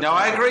yourself to other people. No,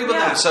 I agree with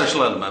that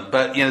social element,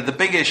 but the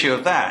big issue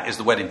of that is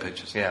the wedding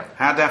pictures. Yeah.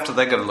 How daft are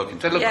they going to look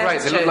into? They look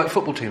great. They look like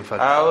football team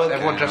photos. Oh, okay.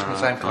 Everyone dressed in the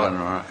same colour.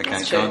 Right. Okay,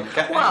 That's go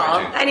true. on.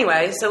 Well,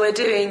 anyway, so we're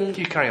doing...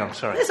 You carry on,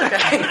 sorry. It's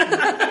okay.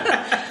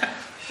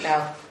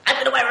 No. I'm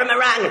going to wear a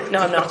meringue. No,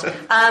 I'm not.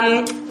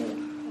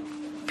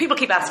 People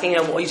keep asking,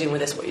 what are you doing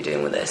with this, what are you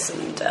doing with this?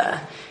 And,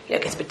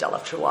 it gets a bit dull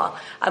after a while.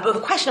 But the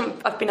question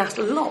I've been asked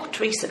a lot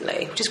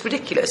recently, which is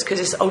ridiculous because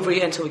it's over a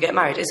year until we get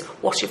married, is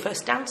what's your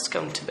first dance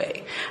going to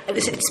be? And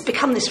it's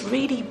become this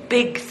really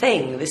big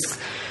thing, this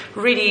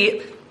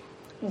really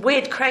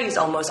weird craze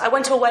almost. I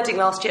went to a wedding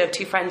last year of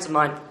two friends of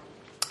mine.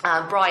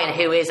 Brian,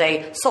 who is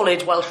a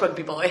solid Welsh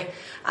rugby boy,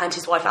 and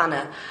his wife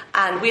Anna,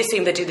 and we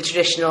assume they do the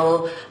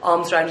traditional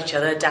arms around each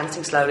other,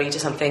 dancing slowly to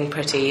something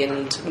pretty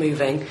and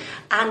moving,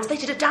 and they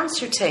did a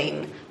dance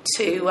routine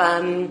to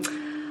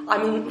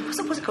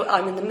what's it called?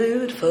 I'm in the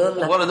mood for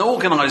love. What an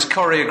organised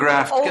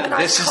choreographed.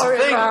 This is the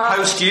thing.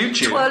 Post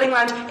YouTube, twirling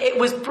around. It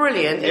was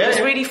brilliant. It was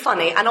really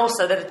funny, and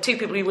also there are two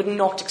people you would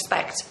not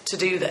expect to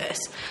do this.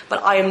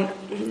 But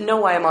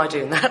no way am I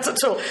doing that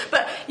at all.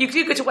 But you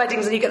do go to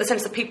weddings, and you get the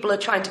sense that people are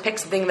trying to pick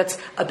something that's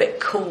a bit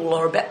cool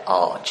or a bit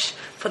arch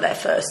for their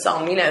first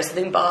song.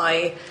 Something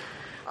by,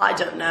 I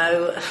don't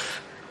know.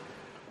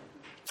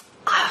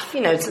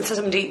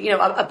 Somebody,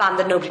 a band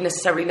that nobody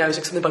necessarily knows,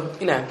 like something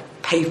by,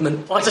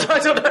 Pavement. I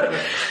don't know.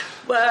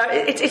 Where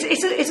it's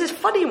a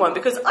funny one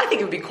because I think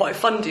it would be quite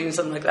fun doing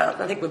something like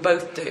that. I think we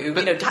both do.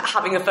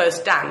 Having a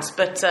first dance,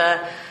 but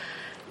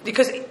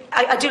because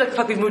I do like the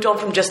fact we've moved on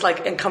from just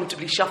like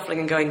uncomfortably shuffling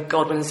and going,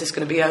 God, when is this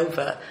going to be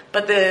over?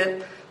 But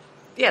the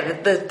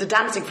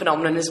dancing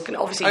phenomenon is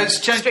obviously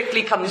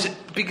strictly comes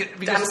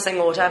dancing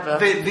or whatever.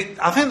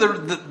 I think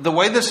the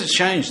way this has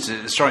changed,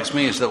 it strikes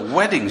me, is that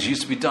weddings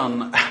used to be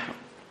done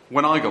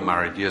when I got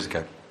married years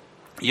ago.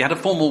 You had a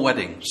formal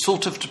wedding,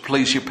 sort of to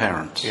please your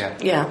parents.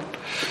 Yeah.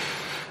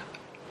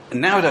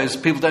 Nowadays,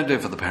 people don't do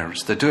it for the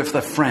parents; they do it for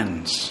their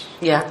friends.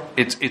 Yeah.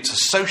 It's a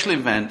social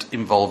event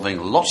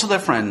involving lots of their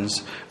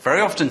friends.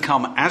 Very often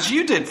come, as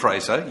you did,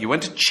 Fraser. You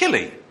went to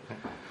Chile.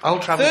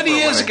 30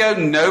 years ago,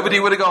 nobody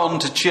would have gone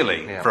to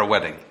Chile for a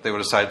wedding. They would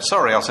have said,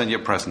 sorry, I'll send you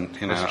a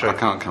present. I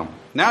can't come.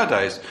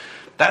 Nowadays,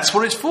 that's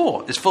what it's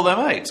for. It's for their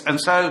mates.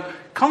 And so,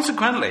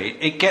 consequently,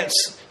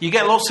 you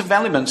get lots of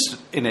elements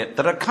in it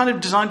that are kind of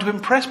designed to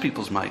impress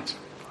people's mates.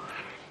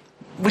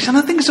 Which I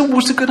don't think is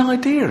always a good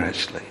idea,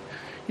 actually.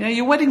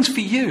 Your wedding's for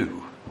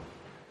you.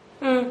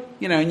 And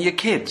your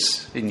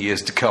kids in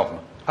years to come.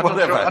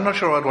 I'm not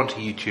sure I'd want a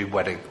YouTube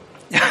wedding.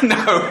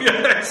 No,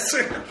 yes.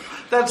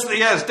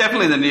 It's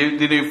definitely the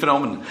new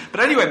phenomenon. But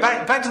anyway,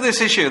 back to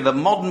this issue that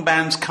modern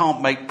bands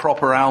can't make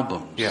proper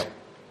albums. Yeah.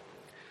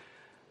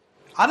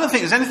 I don't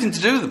think there's anything to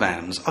do with the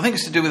bands. I think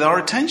it's to do with our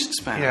attention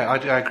span. Yeah,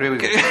 I agree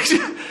with you.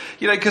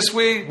 Because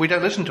we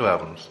don't listen to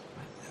albums.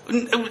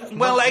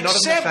 Well,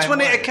 except when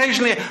it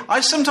occasionally...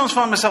 I sometimes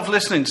find myself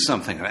listening to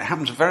something, and it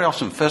happens very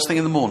often, first thing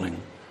in the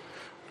morning.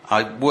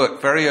 I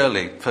work very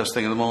early, first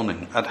thing in the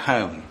morning, at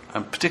home,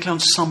 and particularly on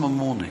summer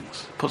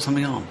mornings, put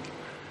something on.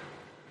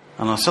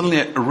 And I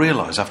suddenly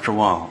realise after a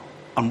while,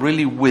 I'm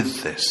really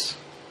with this.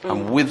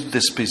 I'm with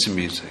this piece of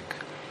music.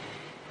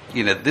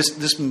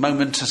 This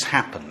moment has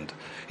happened.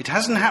 It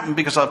hasn't happened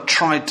because I've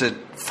tried to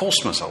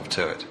force myself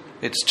to it.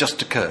 It's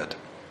just occurred.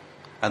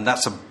 And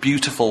that's a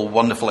beautiful,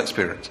 wonderful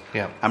experience.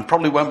 Yeah. And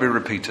probably won't be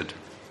repeated.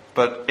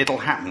 But it'll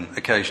happen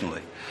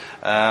occasionally.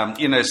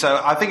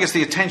 So I think it's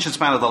the attention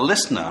span of the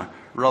listener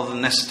rather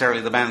than necessarily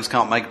the bands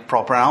can't make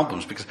proper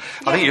albums, because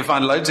I think you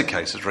find loads of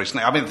cases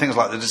recently. I mean, things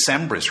like the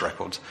Decemberist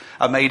records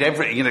are made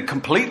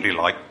completely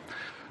like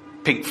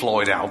Pink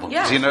Floyd albums.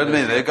 Yeah. You know what I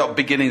mean? They've got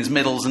beginnings,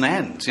 middles, and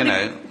ends.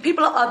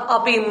 People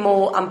are being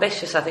more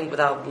ambitious, I think, with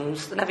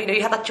albums than ever.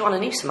 You had that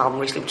Joanna Newsom album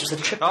recently, which was a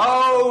trip.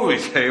 Oh,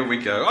 here we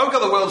go. I've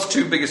got the world's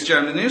two biggest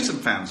Joanna Newsom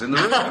fans in the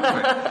room,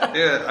 haven't we?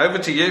 Yeah, over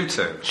to you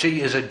two.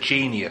 She is a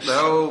genius.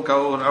 Oh,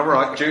 go on. All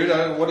right,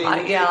 Judo, what do you...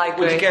 I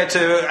agree. Would you get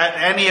to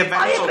at any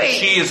event or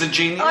she is a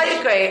genius? I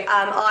agree.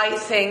 I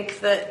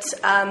think that...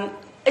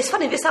 it's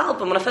funny, this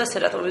album, when I first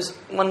heard it, I thought it was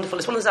wonderful.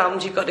 It's one of those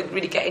albums you've got to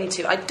really get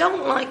into. I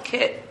don't like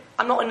it...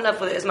 I'm not in love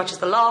with it as much as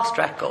the last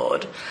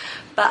record,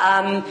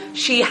 but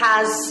she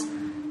has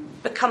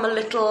become a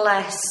little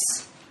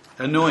less...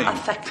 annoying.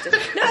 Affected.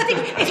 No, I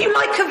think if you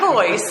like her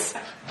voice,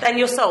 then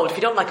you're sold. If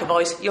you don't like her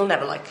voice, you'll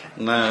never like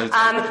her. No.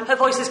 Her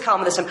voice is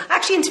calmer this time. I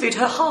actually interviewed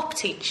her harp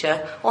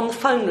teacher on the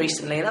phone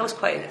recently, and that was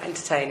quite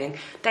entertaining.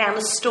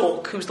 Diana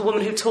Stork, who's the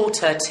woman who taught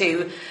her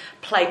to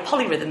play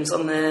polyrhythms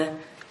on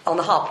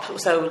the harp,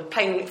 so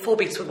playing 4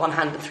 beats with one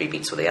hand and 3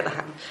 beats with the other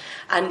hand.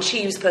 And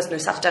she was the person who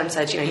sat down and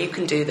said, you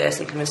can do this,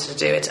 and convinced her to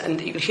do it. And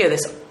you can hear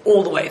this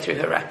all the way through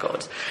her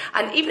records.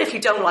 And even if you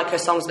don't like her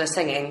songs and her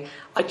singing,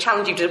 I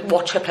challenge you to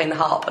watch her playing the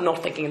harp and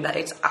not thinking that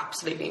it's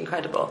absolutely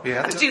incredible.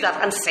 Yeah, and to do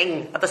that and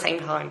sing at the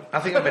same time.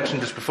 I think I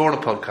mentioned this before on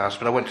the podcast,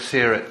 but I went to see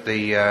her at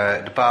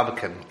the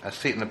Barbican. I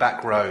see it in the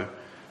back row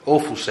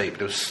awful seat,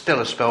 but it was still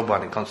a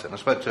spellbinding concert. And I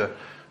spoke to a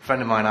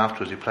friend of mine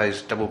afterwards who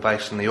plays double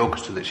bass in the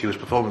orchestra that she was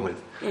performing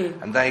with,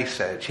 and they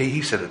said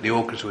he said that the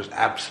orchestra was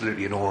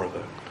absolutely in awe of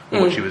her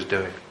and what she was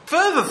doing.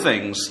 Further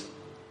things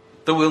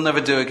that we'll never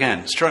do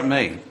again struck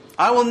me.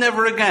 I will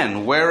never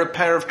again wear a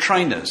pair of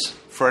trainers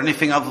for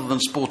anything other than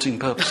sporting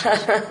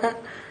purposes.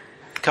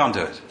 Can't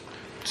do it.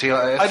 See,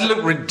 I'd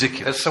look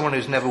ridiculous. As someone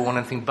who's never worn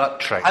anything but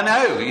trainers. I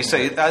know. You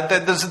see,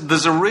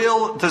 there's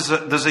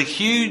a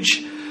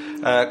huge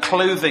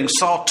clothing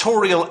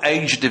sartorial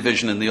age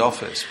division in the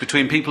office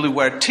between people who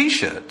wear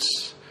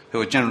T-shirts,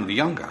 who are generally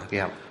younger,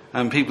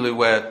 and people who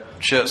wear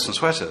shirts and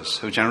sweaters,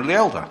 who are generally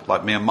older,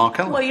 like me and Mark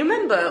Ellen. Well, you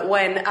remember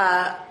when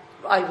I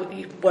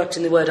worked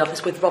in the Word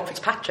office with Rob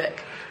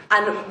Fitzpatrick,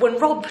 and when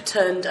Rob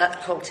turned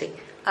 40,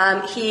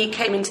 he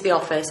came into the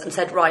office and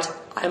said, "Right,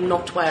 I am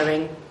not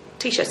wearing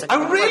T-shirts."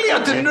 Oh, really?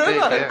 I didn't know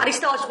that. And he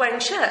started wearing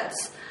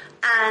shirts.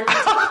 And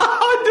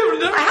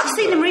I have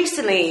seen him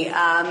recently,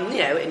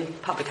 in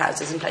public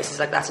houses and places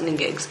like that, and in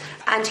gigs,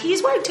 and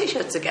he's wearing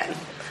T-shirts again.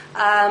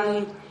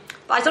 But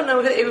I don't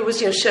know if it was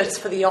shirts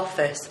for the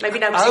office. Maybe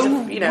now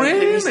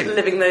he's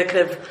living the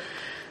kind of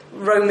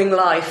roaming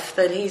life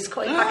that he's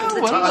quite back into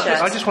the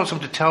T-shirts. I just want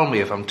someone to tell me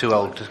if I'm too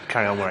old to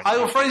carry on wearing.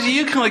 Fraser,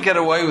 you kind of get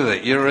away with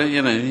it. You're a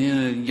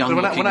young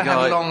looking guy. When I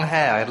had long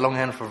hair, I had long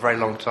hair for a very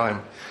long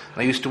time.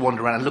 And I used to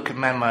wander around and look at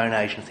men my own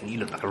age and think, you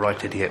look like a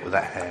right idiot with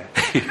that hair.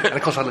 And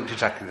of course I looked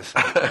exactly the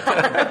same.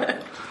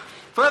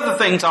 Further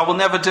things I will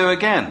never do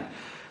again.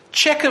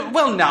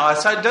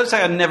 Don't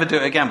say I never do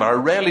it again, but I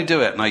rarely do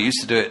it, and I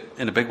used to do it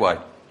in a big way.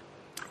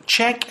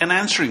 Check an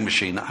answering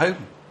machine at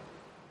home.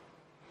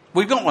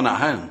 We've got one at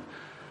home.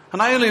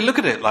 And I only look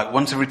at it like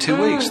once every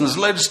 2 weeks, and there's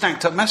a load of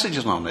stacked up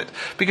messages on it.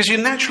 Because your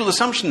natural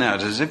assumption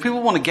nowadays is if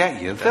people want to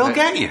get you, they'll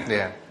get you.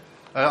 Yeah.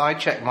 I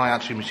check my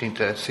answering machine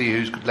to see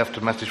who's left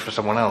a message for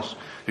someone else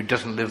who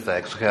doesn't live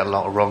there, because I get a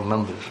lot of wrong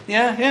numbers.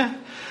 Yeah.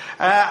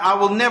 I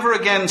will never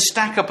again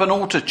stack up an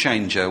auto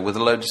changer with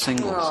a load of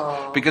singles.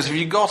 Aww. Because if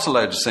you got a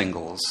load of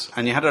singles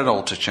and you had an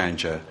auto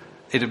changer,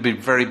 it'd be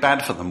very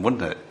bad for them,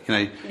 wouldn't it?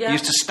 You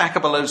used to stack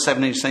up a load of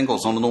 7-inch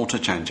singles on an auto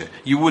changer.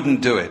 You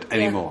wouldn't do it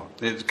anymore.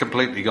 Yeah. It's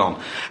completely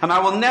gone. And I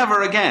will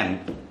never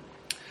again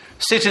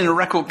sit in a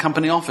record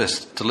company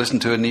office to listen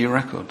to a new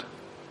record.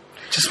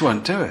 Just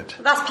won't do it.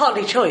 That's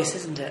partly choice,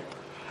 isn't it?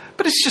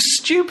 But it's just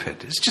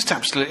stupid. It's just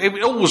absolutely...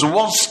 It always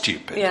was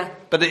stupid. Yeah.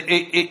 But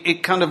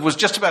it kind of was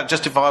just about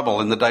justifiable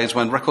in the days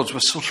when records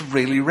were sort of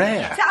really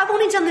rare. See, I've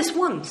only done this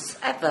once,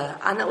 ever,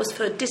 and that was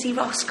for Dizzy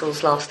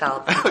Rascal's last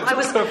album.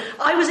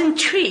 I was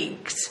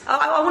intrigued.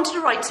 I wanted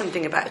to write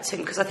something about him,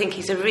 because I think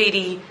he's a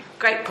really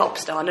great pop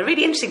star, and a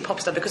really interesting pop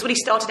star, because when he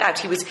started out,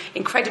 he was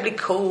incredibly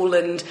cool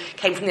and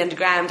came from the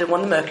underground and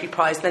won the Mercury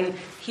Prize. Then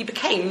he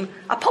became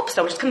a pop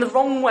star, which is kind of the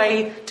wrong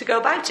way to go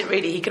about it,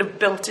 really. He could have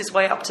built his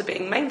way up to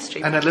being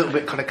mainstream. And a little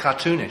bit kind of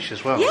cartoonish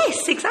as well.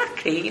 Yes,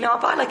 exactly.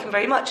 But I like him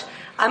very much.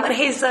 And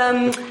his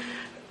the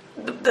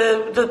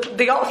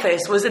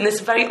office was in this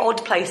very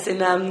odd place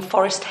in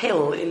Forest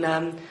Hill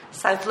in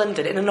South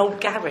London, in an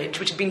old garage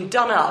which had been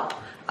done up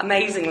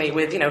amazingly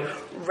with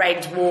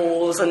red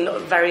walls and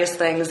various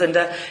things, and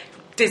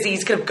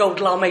Dizzy's kind of gold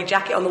lame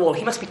jacket on the wall.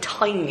 He must be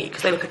tiny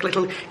because they look like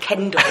little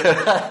Kendall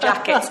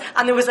jackets.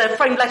 And there was a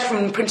framed letter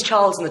from Prince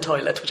Charles in the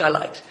toilet, which I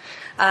liked.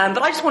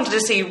 But I just wanted to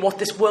see what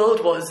this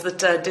world was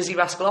that Dizzy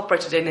Rascal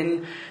operated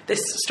in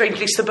this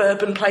strangely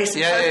suburban place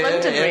in South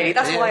London, really.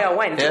 That's why I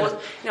went. It was,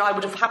 I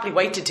would have happily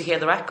waited to hear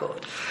the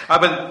record.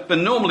 But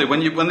normally,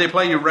 when they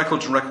play your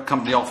records in record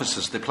company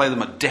offices, they play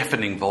them at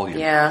deafening volume.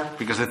 Yeah.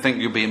 Because they think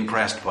you'll be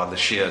impressed by the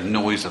sheer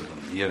noise of them.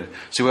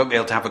 So you won't be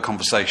able to have a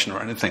conversation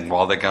or anything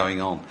while they're going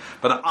on.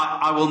 But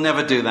I will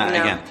never do that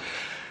again.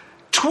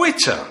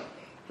 Twitter.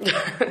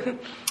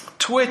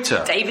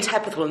 David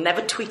Hepworth will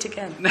never tweet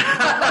again.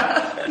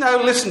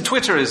 No, listen,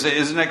 Twitter is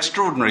an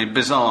extraordinary,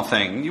 bizarre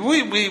thing.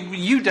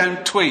 You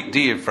don't tweet, do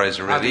you,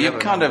 Fraser, really? You've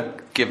kind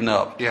of given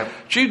up. Yeah.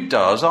 Jude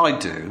does, I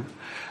do.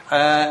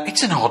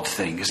 It's an odd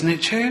thing, isn't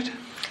it, Jude?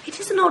 It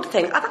is an odd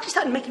thing. I've actually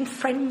started making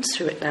friends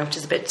through it now, which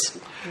is a bit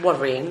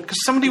worrying. Because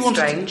somebody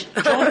wanted...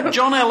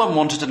 John Ellen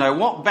wanted to know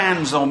what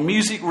bands or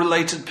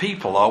music-related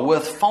people are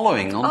worth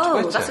following on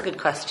Twitter. Oh, that's a good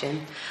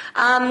question.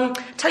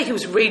 Tell you who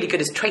was really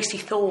good is Tracy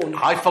Thorn.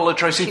 I follow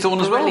Tracy Thorn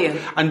as well. Brilliant.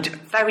 And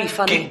very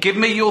funny. Give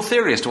me your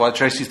theory as to why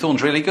Tracy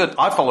Thorn's really good.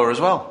 I follow her as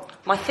well.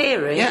 My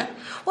theory? Yeah.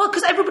 Well,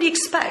 because everybody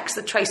expects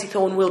that Tracy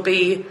Thorn will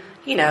be,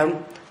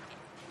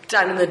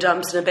 down in the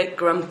dumps and a bit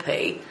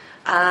grumpy.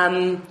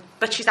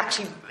 But she's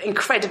actually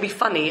incredibly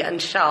funny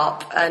and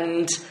sharp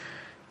and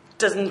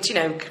doesn't,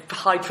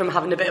 hide from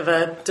having a bit of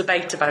a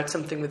debate about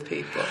something with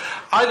people.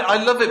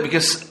 I love it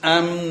because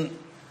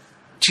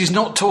she's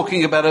not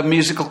talking about a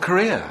musical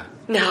career.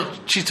 No.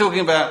 She's talking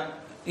about,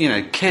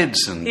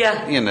 kids and,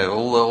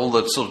 all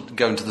the sort of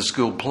going to the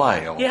school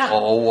play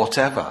or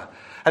whatever.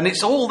 And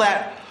it's all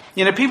that...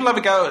 people have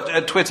a go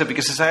at Twitter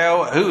because they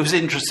say, who's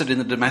interested in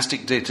the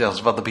domestic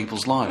details of other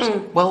people's lives?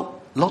 Well...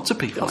 Lots of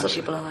people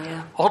are,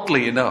 yeah.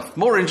 Oddly enough.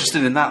 More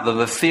interested in that than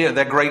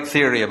their great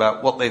theory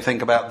about what they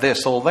think about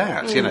this or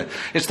that,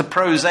 It's the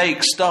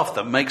prosaic stuff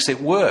that makes it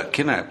work,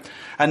 And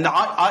And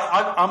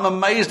I'm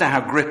amazed at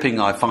how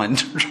gripping I find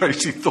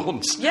Tracy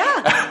Thorne's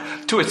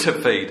Twitter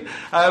feed.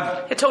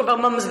 You're talking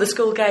about mums at the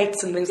school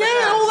gates and things like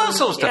that. Yeah, all that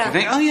sort of stuff. You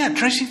think, oh yeah,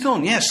 Tracy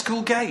Thorne,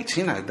 school gate.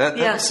 You know,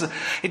 that's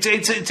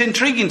it's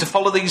intriguing to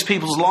follow these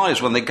people's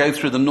lives when they go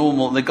through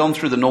they've gone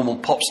through the normal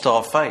pop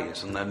star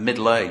phase and they're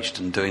middle-aged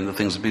and doing the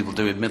things that people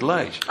do in middle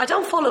age. I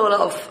don't follow a lot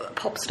of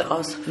pop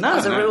stars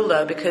as a rule,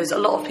 though, because a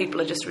lot of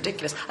people are just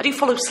ridiculous. I do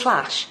follow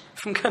Slash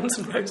from Guns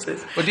N'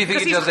 Roses. Well, do you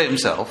think he does it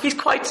himself? He's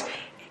quite...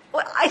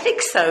 Well, I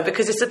think so,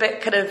 because it's a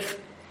bit kind of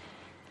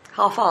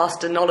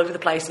half-assed and all over the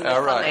place and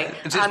funny.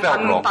 Is it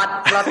spelled wrong?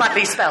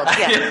 Badly spelled,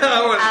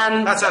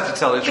 yeah. That's how to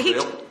tell it's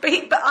real.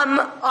 But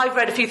I've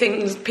read a few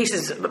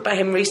pieces about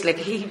him recently.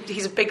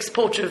 He's a big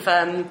supporter of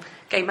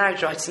gay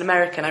marriage rights in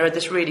America, and I read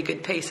this really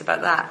good piece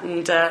about that.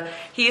 And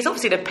he is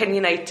obviously an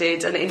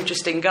opinionated and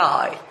interesting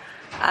guy.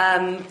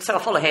 So I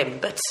follow him,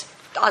 but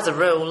as a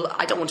rule,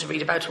 I don't want to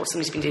read about what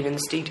somebody's been doing in the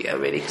studio,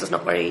 really, because it's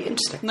not very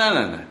interesting.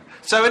 No.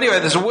 So anyway,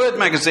 there's a Word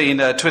Magazine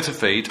Twitter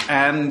feed,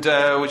 and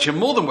which you're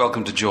more than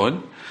welcome to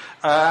join.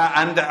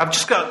 And I've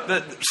just got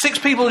 6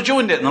 people who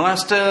joined it in the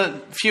last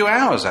few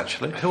hours,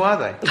 actually. Who are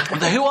they?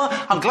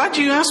 I'm glad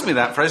you asked me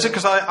that, Fraser,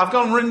 because I've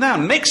got them written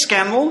down. Nick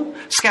Scanlon,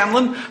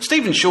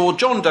 Stephen Shaw,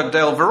 John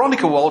Dugdale,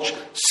 Veronica Walsh,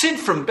 Sid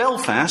from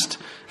Belfast,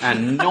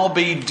 and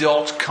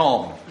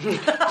Nobby.com. So,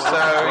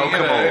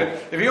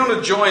 if you want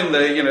to join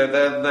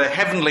the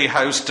heavenly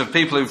host of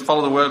people who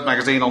follow the Word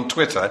Magazine on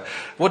Twitter,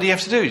 what do you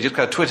have to do? You just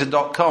go to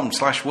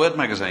twitter.com/Word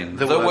Magazine.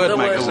 The Word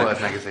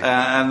Magazine.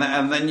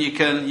 And then you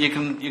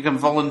can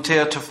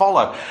volunteer to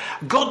follow.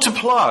 Got to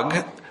plug.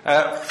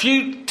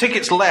 Few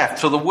tickets left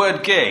for the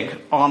Word gig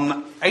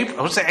on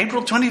April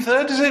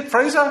 23rd. Is it,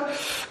 Fraser?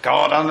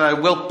 God, I don't know.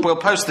 We'll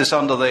post this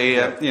under the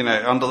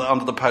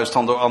under the post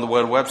on the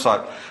Word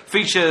website.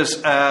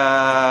 Features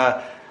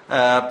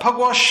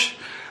Pugwash,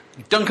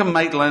 Duncan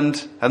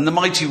Maitland, and the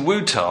Mighty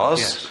Wootars.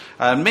 Yes.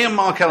 Me and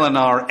Mark Ellen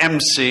are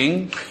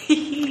emceeing.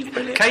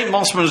 Kate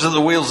Mossman's at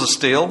the Wheels of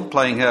Steel,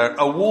 playing her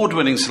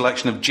award-winning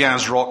selection of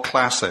jazz rock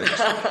classics.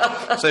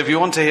 So if you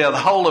want to hear the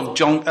whole of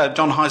John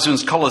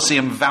Heisman's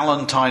Colosseum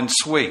Valentine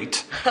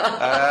Suite,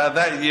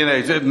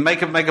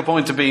 make a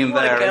point of being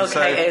there. What a girl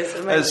Kate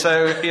is.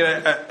 So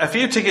a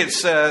few tickets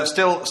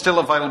still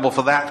available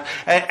for that.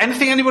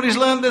 Anything anybody's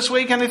learned this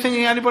week?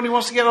 Anything anybody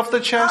wants to get off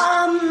their chest?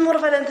 What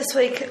have I learned this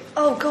week?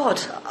 Oh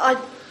God, I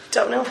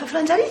don't know if I've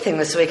learned anything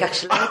this week,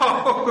 actually.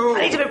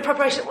 I need a bit of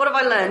preparation. What have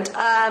I learned?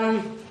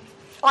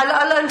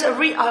 I learned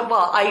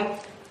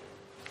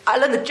I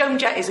learned that Joan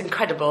Jett is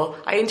incredible.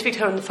 I interviewed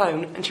her on the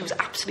phone, and she was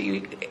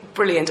absolutely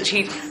brilliant. And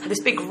she had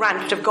this big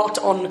rant, which I've got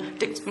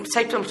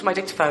saved onto my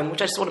dictaphone, which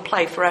I just want to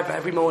play forever,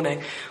 every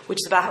morning, which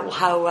is about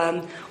how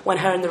when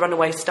her and the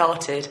Runaways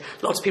started,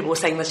 lots of people were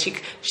saying that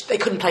they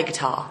couldn't play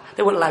guitar.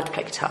 They weren't allowed to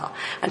play guitar.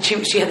 And she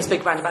had this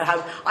big rant about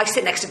how I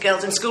sit next to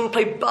girls in school who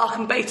play Bach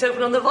and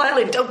Beethoven on the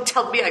violin. Don't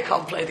tell me I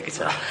can't play the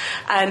guitar.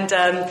 And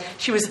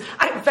she was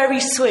very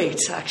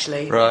sweet,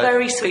 actually. Right.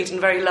 Very sweet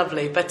and very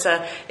lovely. But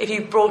if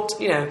you brought,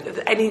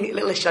 any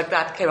little issue like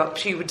that came up,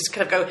 she would just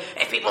kind of go,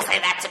 if people say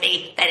that to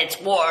me, then it's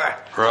war.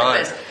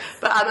 Right. Like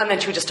but and then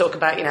she would just talk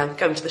about,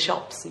 going to the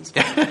shops and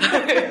stuff.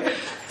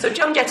 So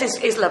Joan Jett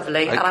is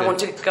lovely, and I want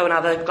to go and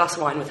have a glass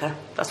of wine with her.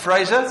 That's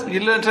Fraser, you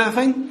learnt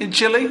anything in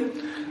Chile?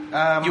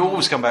 You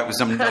always come back with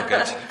some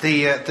nugget.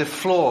 The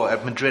floor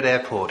at Madrid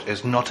airport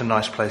is not a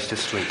nice place to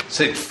sleep.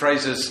 See,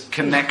 Fraser's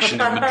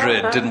connection in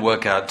Madrid didn't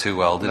work out too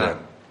well, did it?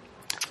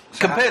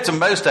 Compared to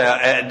most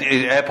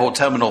airport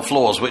terminal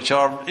floors, which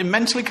are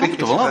immensely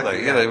comfortable, aren't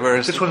they? Yeah.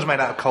 Whereas this one's made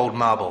out of cold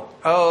marble.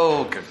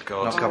 Oh, good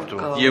God. Not comfortable.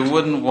 God. You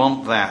wouldn't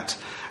want that.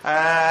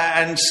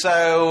 And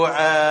so... what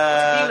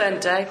have you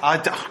learned, Dave?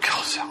 What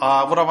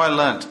have I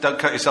learnt? Don't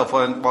cut yourself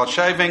while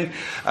shaving,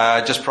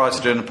 just prior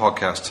to doing the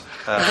podcast.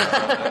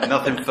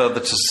 Nothing further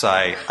to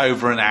say.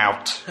 Over and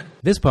out.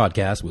 This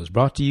podcast was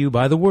brought to you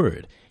by The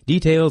Word.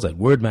 Details at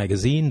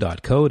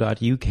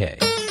wordmagazine.co.uk.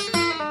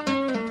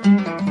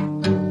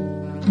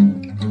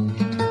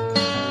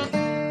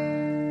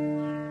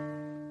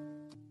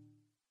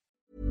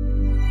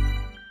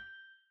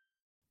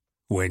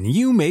 When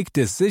you make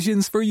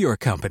decisions for your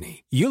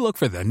company, you look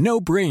for the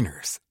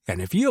no-brainers.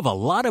 And if you have a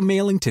lot of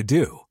mailing to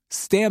do,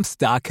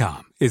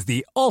 Stamps.com is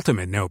the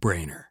ultimate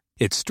no-brainer.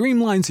 It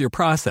streamlines your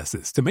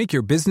processes to make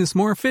your business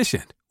more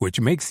efficient, which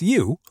makes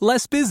you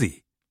less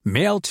busy.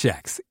 Mail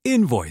checks,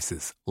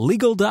 invoices,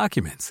 legal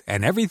documents,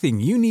 and everything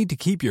you need to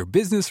keep your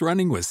business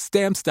running with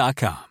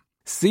Stamps.com.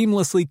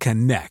 Seamlessly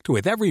connect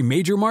with every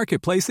major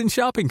marketplace and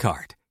shopping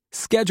cart.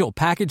 Schedule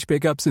package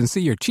pickups and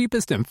see your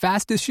cheapest and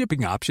fastest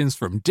shipping options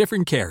from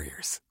different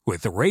carriers,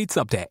 with rates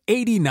up to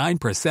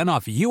 89%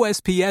 off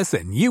USPS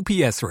and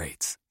UPS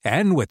rates.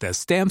 And with the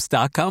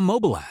Stamps.com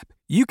mobile app,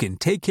 you can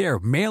take care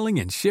of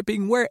mailing and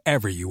shipping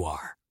wherever you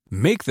are.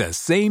 Make the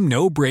same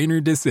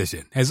no-brainer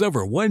decision as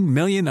over 1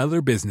 million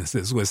other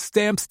businesses with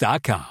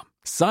Stamps.com.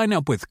 Sign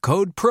up with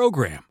code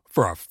PROGRAM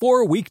for a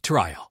 4-week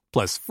trial,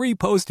 plus free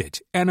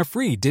postage and a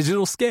free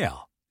digital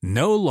scale.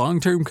 No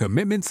long-term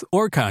commitments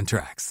or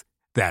contracts.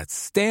 That's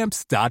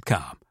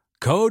Stamps.com.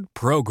 Code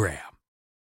PROGRAM.